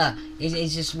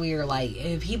 it's just weird.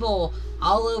 Like, people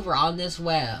all over on this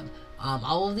web,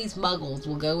 all of these muggles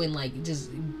will go and, like,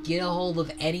 just get a hold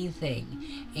of anything.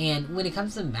 And when it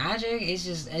comes to magic, it's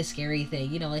just a scary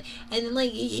thing, you know, like, and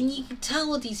you can tell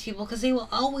with these people because they will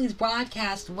always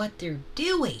broadcast what they're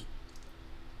doing.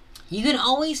 You can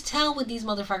always tell with these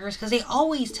motherfuckers because they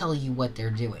always tell you what they're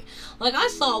doing. Like, I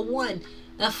saw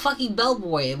a fucking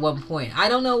bellboy at one point. I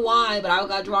don't know why, but I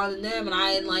got drawn to them and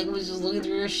I, like, was just looking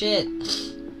through their shit.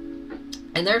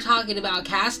 And they're talking about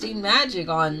casting magic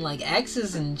on, like,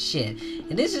 exes and shit.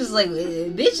 And it's just like,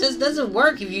 bitch, this doesn't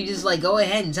work if you just, like, go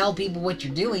ahead and tell people what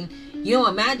you're doing. You know,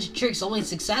 a magic trick's only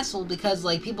successful because,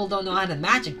 like, people don't know how the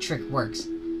magic trick works.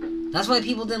 That's why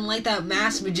people didn't like that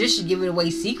masked magician giving away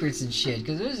secrets and shit.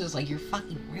 Because it was just like, you're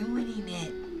fucking ruining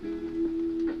it.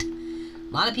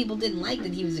 A lot of people didn't like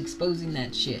that he was exposing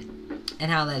that shit.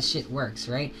 And how that shit works,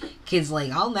 right? Because,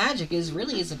 like, all magic is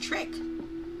a trick.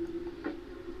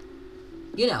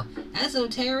 You know,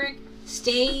 esoteric,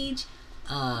 stage,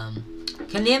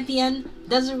 Canimpian,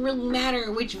 doesn't really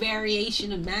matter which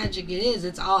variation of magic it is.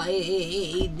 It's all,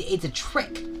 it's a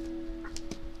trick.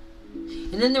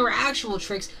 And then there were actual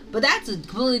tricks, but that's a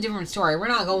completely different story. We're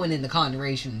not going into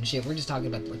conjuration and shit. We're just talking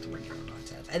about, like, the regular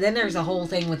nonsense. And then there's a whole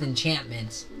thing with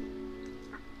enchantments.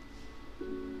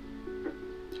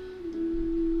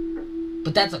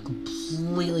 But that's a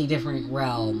completely different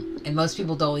realm. And most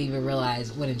people don't even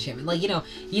realize what enchantment... Like, you know,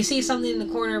 you see something in the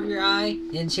corner of your eye,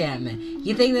 enchantment.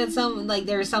 You think that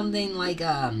there's something, like,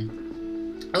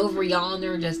 over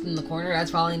yonder, just in the corner,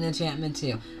 that's probably an enchantment,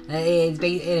 too. An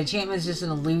enchantment is just an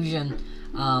illusion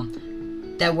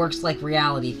that works like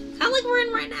reality. Kind of like we're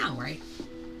in right now, right?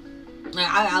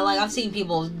 I've seen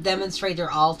people demonstrate their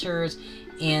altars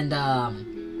and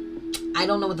I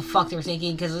don't know what the fuck they were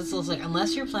thinking, because it's like,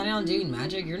 unless you're planning on doing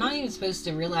magic, you're not even supposed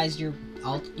to realize you're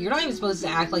not even supposed to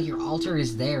act like your altar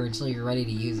is there until you're ready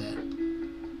to use it.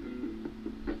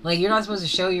 Like, you're not supposed to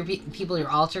show your people your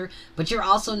altar, but you're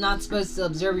also not supposed to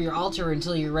observe your altar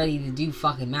until you're ready to do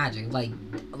fucking magic. Like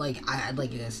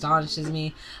it astonishes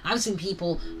me. I've seen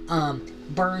people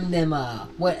burn them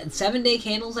 7-day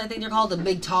candles, I think they're called, the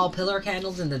big tall pillar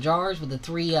candles in the jars with the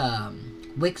 3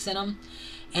 wicks in them.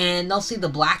 And they'll see the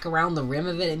black around the rim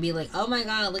of it and be like, oh my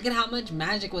god, look at how much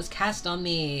magic was cast on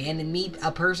me. And then meet a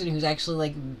person who's actually,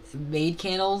 like, made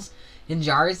candles in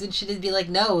jars and shit, and be like,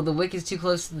 no, the wick is too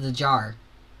close to the jar.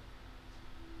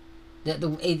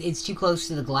 It's too close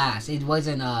to the glass. It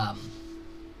wasn't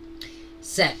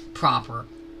set proper.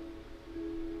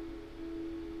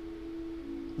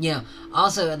 You know,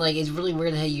 also, like, it's really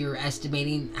weird how you're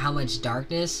estimating how much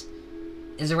darkness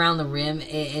is around the rim.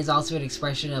 It is also an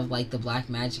expression of, like, the black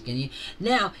magic in you.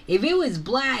 Now, if it was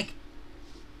black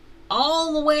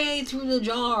all the way through the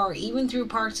jar, even through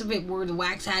parts of it where the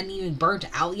wax hadn't even burnt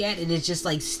out yet, and it's just,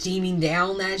 like, steaming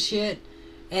down that shit,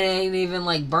 and it ain't even,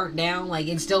 like, burnt down, like,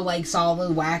 it's still, like,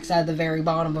 solid wax at the very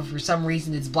bottom, but for some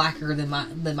reason it's blacker than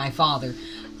my father,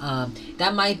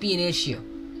 that might be an issue.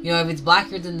 You know, if it's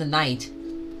blacker than the night,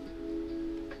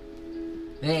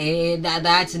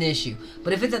 that's an issue.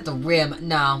 But if it's at the rim,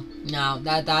 no,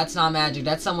 that's not magic.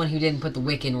 That's someone who didn't put the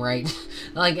wick in right.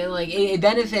 like it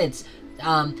benefits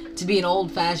to be an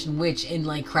old-fashioned witch and,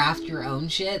 like, craft your own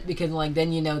shit, because, like,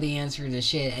 then you know the answer to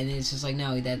shit, and it's just like,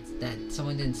 no, that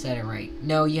someone didn't set it right.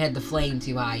 No, you had the flame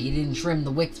too high. You didn't trim the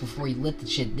wicks before you lit the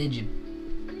shit, did you?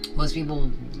 Most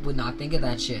people would not think of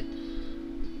that shit.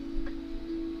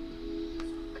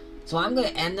 So I'm gonna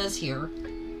end this here.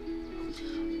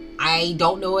 I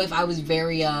don't know if I was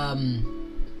very, I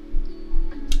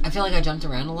feel like I jumped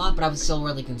around a lot, but I was still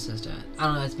really consistent. I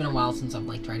don't know, it's been a while since I've,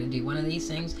 like, tried to do one of these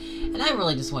things, and I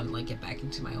really just want to, like, get back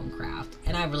into my own craft,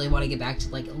 and I really want to get back to,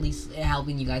 like, at least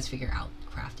helping you guys figure out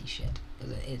crafty shit,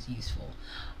 because it is useful.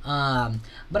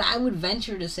 But I would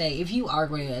venture to say, if you are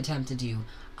going to attempt to do,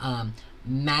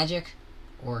 magic,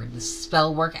 or the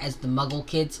spell work, as the Muggle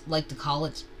kids like to call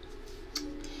it,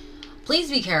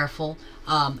 please be careful.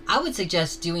 I would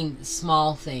suggest doing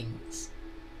small things.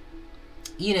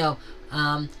 You know,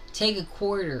 take a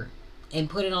quarter and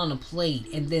put it on a plate,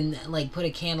 and then, like, put a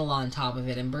candle on top of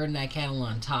it and burn that candle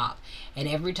on top. And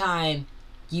every time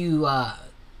you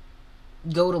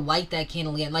go to light that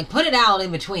candle again, like, put it out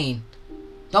in between.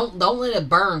 Don't let it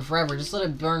burn forever. Just let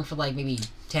it burn for, like, maybe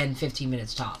 10-15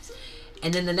 minutes tops.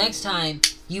 And then the next time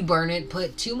you burn it,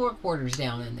 put 2 more quarters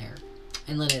down in there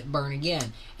and let it burn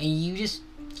again. And you just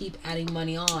keep adding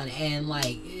money on, and,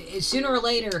 like, sooner or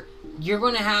later you're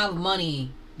going to have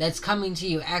money that's coming to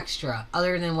you extra,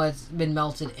 other than what's been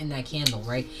melted in that candle,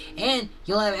 right? And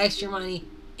you'll have extra money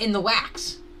in the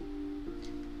wax,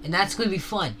 and that's going to be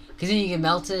fun, because then you can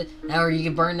melt it, or you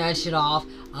can burn that shit off.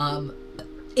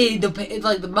 It's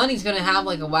like, the money's going to have,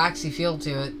 like, a waxy feel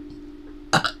to it.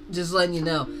 Just letting you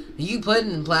know. You can put it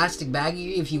in a plastic bag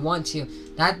if you want to.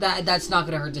 That's not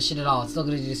going to hurt the shit at all. It's still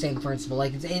going to do the same principle.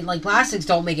 Like, like, plastics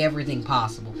don't make everything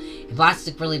possible. And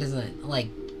plastic really doesn't, like,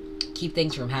 keep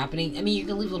things from happening. I mean, you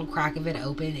can leave a little crack of it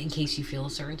open in case you feel a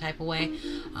certain type of way.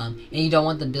 And you don't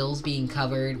want the bills being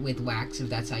covered with wax if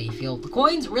that's how you feel. The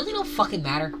coins really don't fucking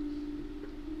matter.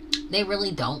 They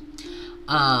really don't.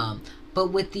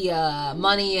 But with the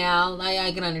money, yeah,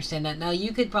 I can understand that. Now,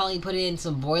 you could probably put it in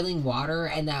some boiling water,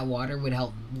 and that water would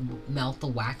help melt the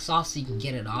wax off so you can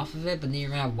get it off of it, but then you're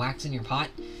going to have wax in your pot.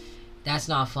 That's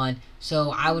not fun.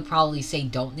 So I would probably say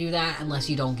don't do that unless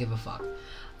you don't give a fuck.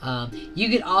 You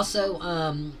could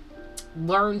also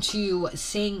learn to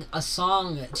sing a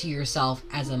song to yourself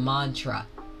as a mantra,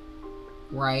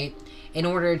 right? In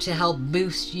order to help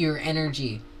boost your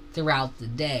energy throughout the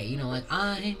day. You know, like,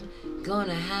 I'm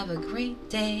gonna have a great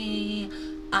day,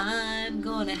 I'm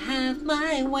gonna have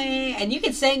my way. And you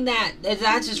can sing that.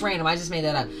 That's just random, I just made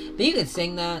that up. But you can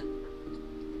sing that,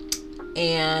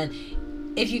 and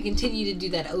if you continue to do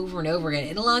that over and over again,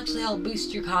 it'll actually help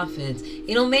boost your confidence.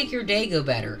 It'll make your day go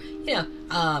better. You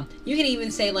know, you can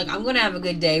even say, like, I'm gonna have a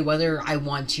good day whether I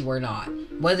want to or not.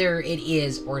 Whether it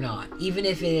is or not. Even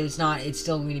if it is not, it's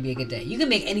still going to be a good day. You can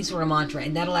make any sort of mantra,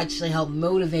 and that'll actually help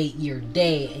motivate your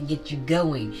day and get you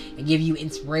going and give you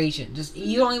inspiration. Just,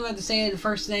 you don't even have to say it the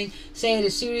first thing. Say it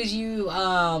as soon as you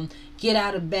get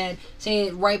out of bed. Say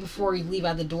it right before you leave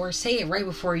out the door. Say it right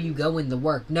before you go into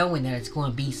work, knowing that it's going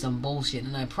to be some bullshit.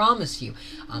 And I promise you,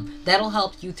 that'll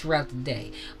help you throughout the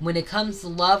day. When it comes to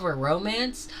love or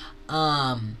romance,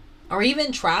 Or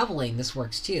even traveling, this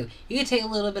works too. You can take a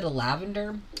little bit of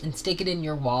lavender and stick it in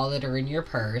your wallet or in your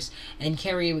purse and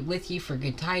carry it with you for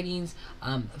good tidings,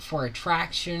 for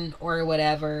attraction or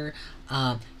whatever.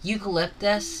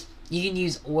 Eucalyptus, you can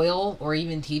use oil or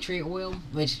even tea tree oil,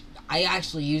 which I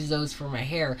actually use those for my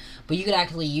hair. But you could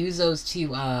actually use those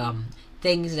to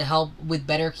things to help with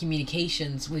better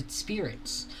communications with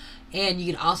spirits. And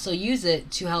you can also use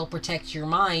it to help protect your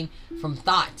mind from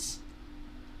thoughts.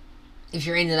 If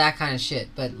you're into that kind of shit,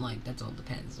 but like that's all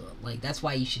depends. Like that's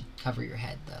why you should cover your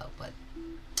head though. But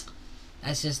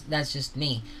that's just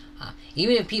me.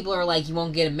 Even if people are like, you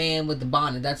won't get a man with the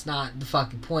bonnet, that's not the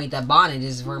fucking point. That bonnet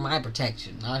is for my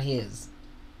protection, not his.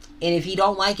 And if he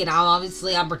don't like it,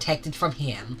 I'm protected from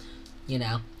him. You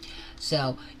know.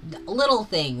 So little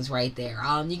things right there.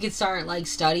 You could start like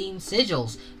studying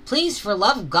sigils. Please, for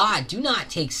love of God, do not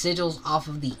take sigils off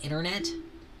of the internet.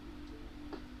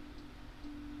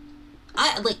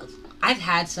 I've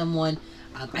had someone,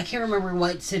 I can't remember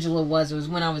what sigil it was. It was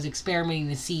when I was experimenting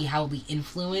to see how the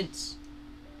influence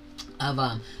of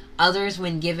others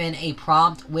when given a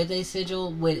prompt with a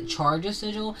sigil would charge a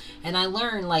sigil. And I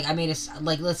learned, like, I made a,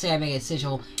 like, let's say I made a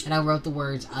sigil and I wrote the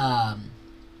words,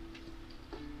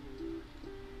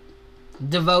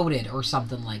 devoted or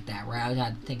something like that, right? I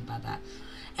had to think about that.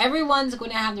 Everyone's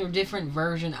going to have their different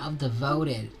version of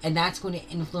devoted, and that's going to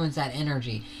influence that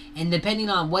energy. And depending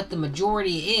on what the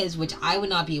majority is, which I would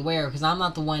not be aware because I'm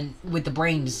not the one with the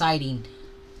brain deciding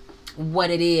what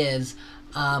it is,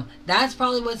 that's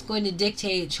probably what's going to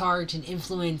dictate, charge, and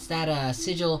influence that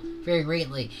sigil very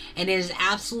greatly. And it is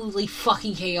absolutely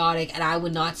fucking chaotic, and I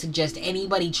would not suggest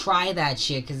anybody try that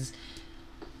shit because,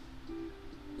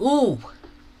 ooh,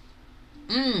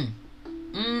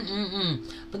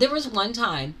 But there was one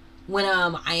time when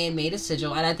I had made a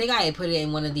sigil, and I think I had put it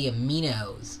in one of the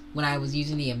aminos when I was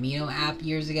using the amino app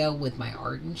years ago with my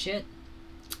art and shit.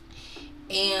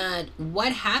 And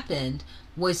what happened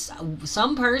was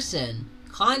some person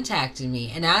contacted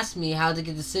me and asked me how to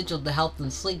get the sigil to help them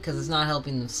sleep because it's not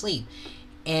helping them sleep.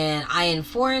 And I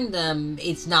informed them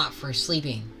it's not for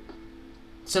sleeping.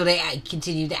 So they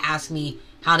continued to ask me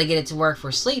how to get it to work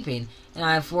for sleeping, and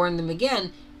I informed them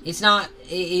again. It's not.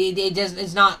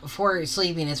 It's not for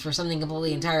sleeping. It's for something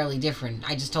completely entirely different.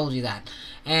 I just told you that.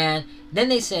 And then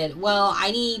they said, "Well, I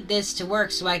need this to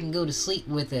work so I can go to sleep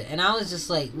with it." And I was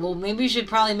just like, "Well, maybe you should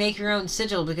probably make your own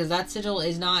sigil because that sigil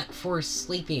is not for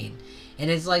sleeping." And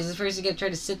it's like this person kept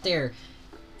trying to sit there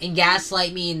and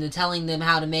gaslight me into telling them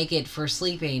how to make it for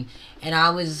sleeping, and I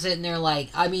was sitting there like,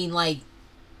 I mean, like,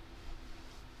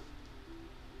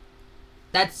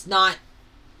 that's not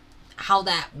how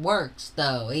that works,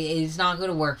 though. It's not going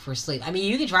to work for sleep. I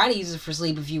mean, you can try to use it for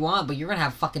sleep if you want, but you're going to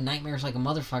have fucking nightmares like a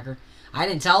motherfucker. I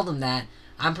didn't tell them that.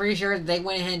 I'm pretty sure they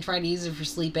went ahead and tried to use it for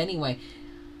sleep anyway.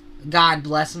 God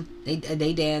bless them.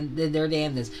 They're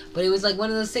damnedest. But it was like one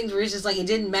of those things where it's just like, it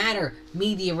didn't matter.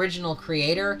 Me, the original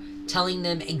creator, telling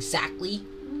them exactly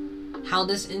how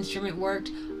this instrument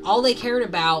worked. All they cared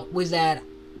about was that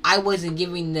I wasn't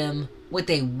giving them what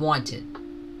they wanted.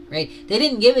 Right? They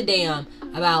didn't give a damn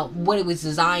about what it was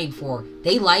designed for.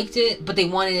 They liked it, but they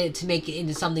wanted it to make it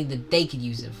into something that they could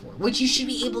use it for. Which you should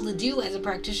be able to do as a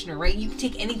practitioner, right? You can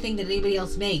take anything that anybody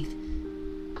else makes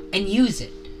and use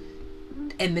it.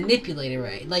 And manipulate it,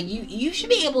 right? Like, you should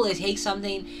be able to take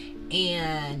something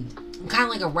and kind of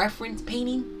like a reference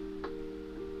painting.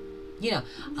 You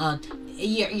know,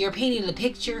 you're painting a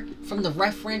picture from the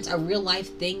reference, a real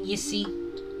life thing you see.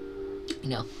 You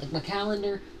know, like my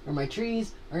calendar or my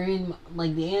trees or in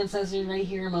like the ancestors right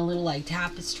here, my little like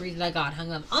tapestry that I got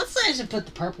hung up. Honestly, I should put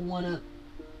the purple one up.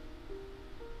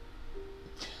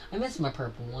 I miss my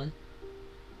purple one.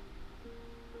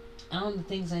 I don't have the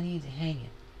things I need to hang it.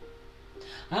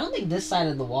 I don't think this side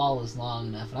of the wall is long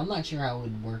enough, and I'm not sure how it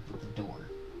would work with the door.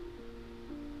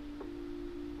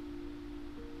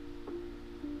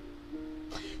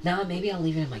 Nah, maybe I'll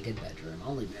leave it in my good bedroom.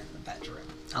 I'll leave it in the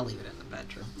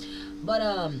bedroom.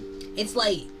 But, it's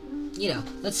like, you know,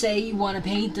 let's say you want to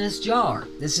paint this jar.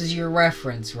 This is your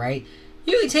reference, right?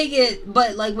 You can take it,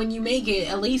 but, like, when you make it,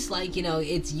 at least, like, you know,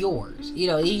 it's yours. You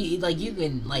know, you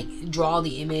can, like, draw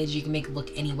the image. You can make it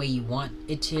look any way you want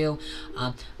it to.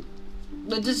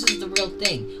 But this is the real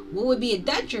thing. What would be a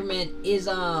detriment is,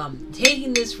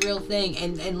 taking this real thing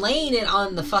and laying it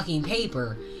on the fucking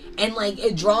paper and,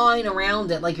 like, drawing around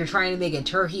it like you're trying to make a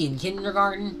turkey in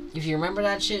kindergarten. If you remember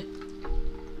that shit.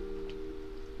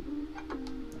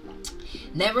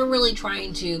 Never really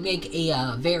trying to make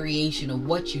a variation of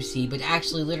what you see, but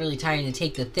actually literally trying to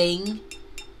take the thing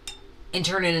and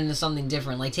turn it into something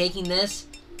different. Like taking this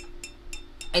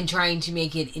and trying to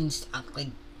make it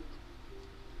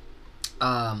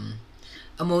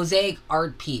a mosaic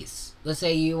art piece. Let's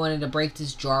say you wanted to break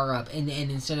this jar up, and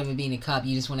instead of it being a cup,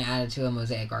 you just want to add it to a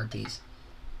mosaic art piece.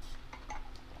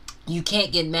 You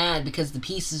can't get mad because the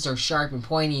pieces are sharp and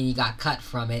pointy and you got cut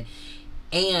from it.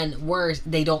 And worse,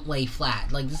 they don't lay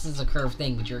flat. Like, this is a curved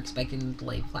thing, but you're expecting them to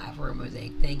lay flat for a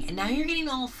mosaic thing. And now you're getting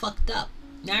all fucked up.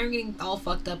 Now you're getting all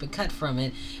fucked up and cut from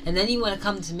it. And then you want to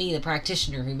come to me, the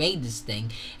practitioner who made this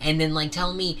thing, and then, like,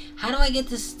 tell me, how do I get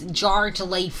this jar to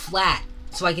lay flat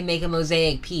so I can make a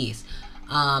mosaic piece?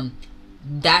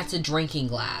 That's a drinking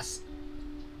glass.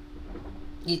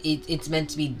 It's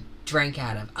meant to be drank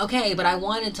out of. Okay, but I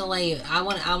want it to lay. I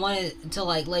want it to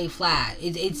like lay flat.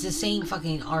 It's the same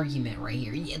fucking argument right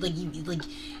here. Like,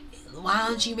 why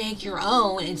don't you make your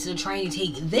own instead of trying to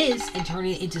take this and turn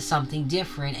it into something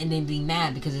different and then be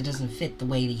mad because it doesn't fit the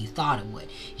way that you thought it would?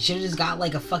 You should have just got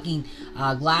like a fucking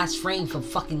glass frame from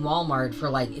fucking Walmart for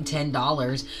like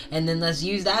 $10 and then let's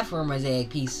use that for a mosaic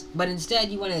piece. But instead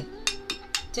you want to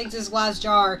take this glass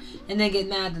jar and then get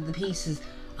mad that the pieces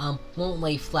won't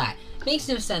lay flat. Makes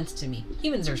no sense to me.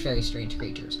 Humans are very strange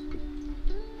creatures.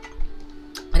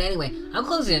 But anyway, I'm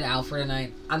closing it out for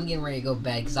tonight. I'm getting ready to go to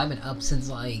bed because I've been up since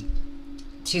like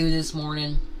 2 this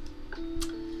morning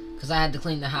because I had to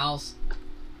clean the house.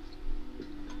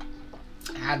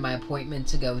 I had my appointment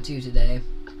to go to today.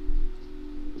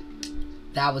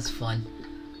 That was fun.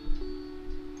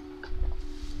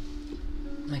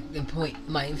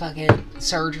 My fucking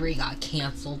surgery got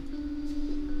canceled.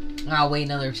 I'll wait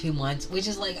another 2 months, which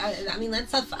is like, I mean,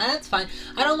 that's fine.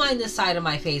 I don't mind this side of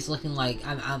my face looking like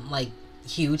I'm like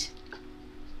cute.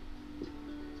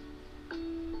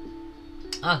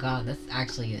 Oh god, that's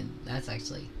actually good. That's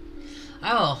actually, I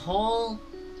have a whole,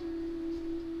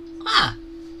 oh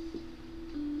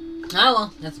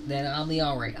well, I'll be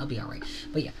alright. I'll be alright.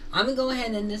 But yeah, I'm gonna go ahead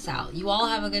and end this out. You all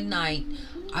have a good night.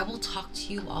 I will talk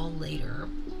to you all later.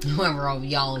 Whoever of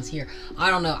y'all is here. I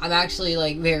don't know. I'm actually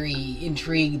like very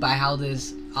intrigued by how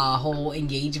this whole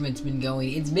engagement's been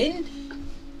going. It's been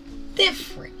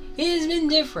different. It has been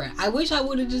different. I wish I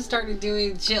would have just started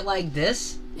doing shit like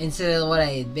this instead of what I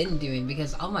had been doing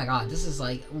because, oh my god, this is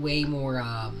like way more,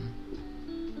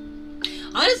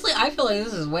 honestly, I feel like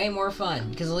this is way more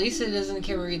fun because at least it doesn't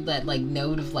carry that like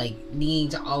note of like needing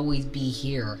to always be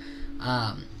here.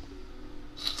 I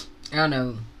don't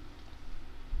know.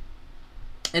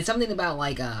 It's something about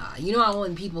like, you know how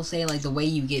when people say like the way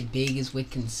you get big is with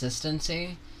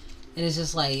consistency? And it's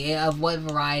just like, of what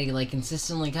variety, like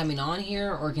consistently coming on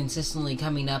here or consistently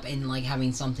coming up and like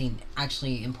having something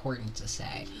actually important to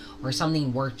say or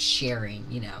something worth sharing,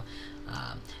 you know?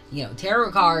 You know,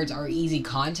 tarot cards are easy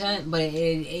content, but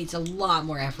it's a lot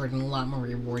more effort and a lot more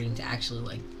rewarding to actually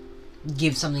like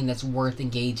give something that's worth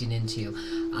engaging into.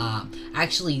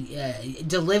 Actually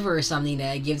deliver something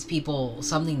that gives people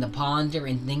something to ponder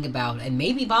and think about, and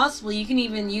maybe possibly you can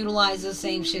even utilize the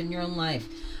same shit in your own life.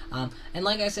 And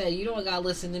like I said, you don't gotta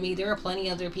listen to me. There are plenty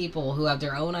of other people who have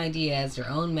their own ideas, their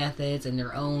own methods, and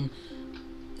their own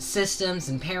systems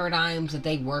and paradigms that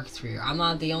they work through. I'm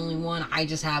not the only one. I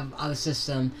just have a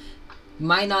system you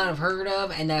might not have heard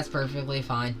of, and that's perfectly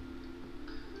fine.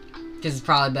 Because it's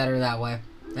probably better that way.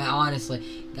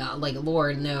 Honestly, God, like,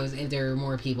 Lord knows if there are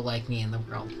more people like me in the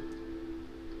world.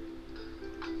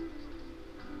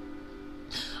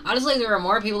 Honestly, if there are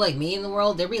more people like me in the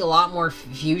world, there'd be a lot more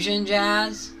fusion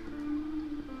jazz.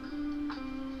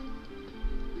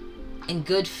 And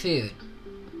good food.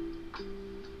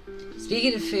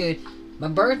 Speaking of food, my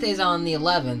birthday's on the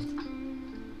 11th.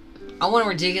 I want a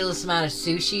ridiculous amount of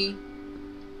sushi.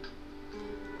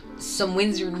 Some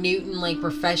Winsor Newton, like,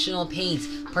 professional paints.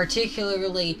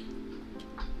 Particularly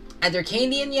either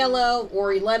candy and yellow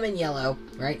or lemon yellow,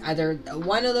 right? Either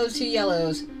one of those two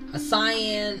yellows, a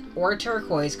cyan or a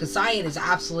turquoise, because cyan is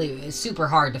absolutely super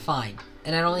hard to find.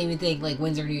 And I don't even think, like,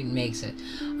 Winsor Newton makes it.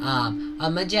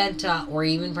 A magenta or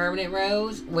even permanent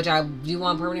rose, which I do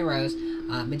want permanent rose.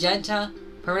 Magenta,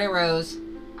 permanent rose,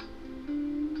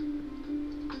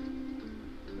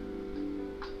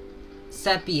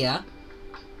 sepia,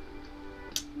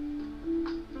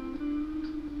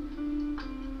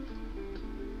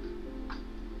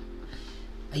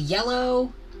 a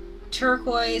yellow,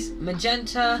 turquoise,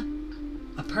 magenta,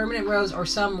 a permanent rose, or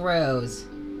some rose.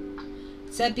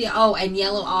 Sepia, oh, and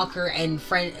yellow ochre and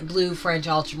blue French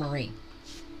ultramarine.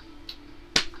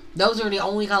 Those are the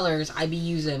only colors I'd be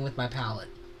using with my palette,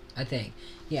 I think.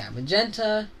 Yeah,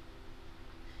 magenta,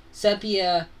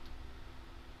 sepia.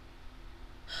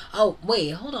 Oh, wait,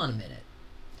 hold on a minute.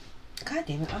 God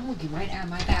damn it, I'm looking right at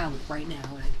my palette right now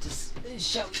and I just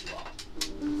show you all.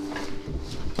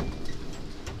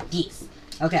 Yes.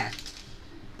 Okay.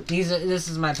 This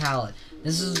is my palette.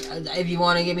 This is if you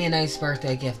want to give me a nice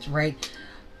birthday gift, right?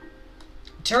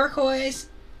 Turquoise,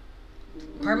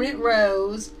 permanent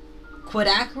rose,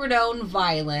 quinacridone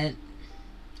violet,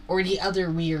 or the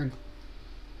other weird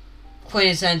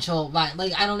quintessential violet.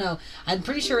 Like, I don't know. I'm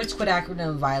pretty sure it's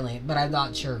quinacridone violet, but I'm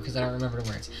not sure because I don't remember the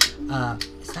words.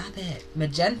 Stop it.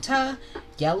 Magenta,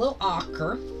 yellow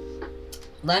ochre,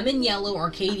 lemon yellow, or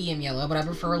cadmium yellow, but I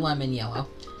prefer lemon yellow.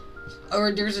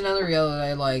 Or there's another yellow that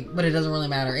I like, but it doesn't really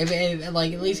matter. If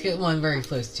like, at least get one very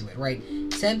close to it, right?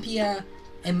 Sepia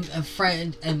and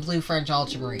blue French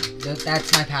ultramarine.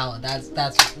 That's my palette. That's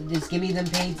just give me them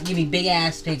paints. Give me big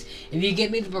ass paints. If you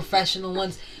get me the professional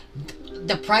ones,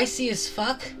 the pricey as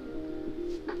fuck.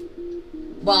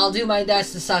 Well, I'll do my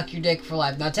best to suck your dick for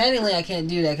life. Now, technically, I can't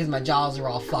do that because my jaws are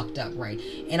all fucked up, right?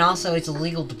 And also, it's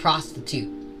illegal to prostitute,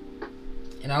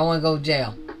 and I don't want to go to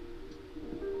jail.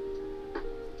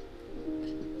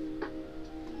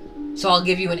 So I'll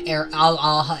give you an air.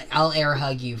 I'll air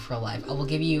hug you for life. I will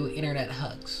give you internet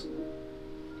hugs.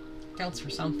 Counts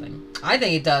for something. I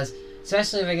think it does,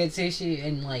 especially if I get sushi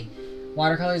and like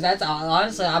watercolors. That's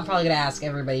honestly, I'm probably gonna ask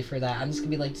everybody for that. I'm just gonna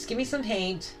be like, just give me some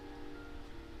paint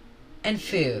and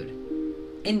food.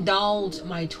 Indulge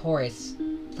my tourist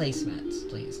placements,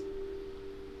 please.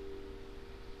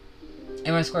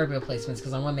 And my Scorpio placements,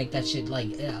 because I want to make that shit,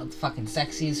 like, fucking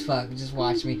sexy as fuck. Just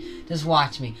watch me. Just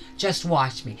watch me. Just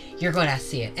watch me. You're gonna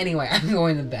see it. Anyway, I'm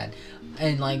going to bed.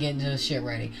 And, like, getting this shit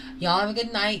ready. Y'all have a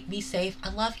good night. Be safe. I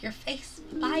love your face.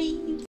 Bye.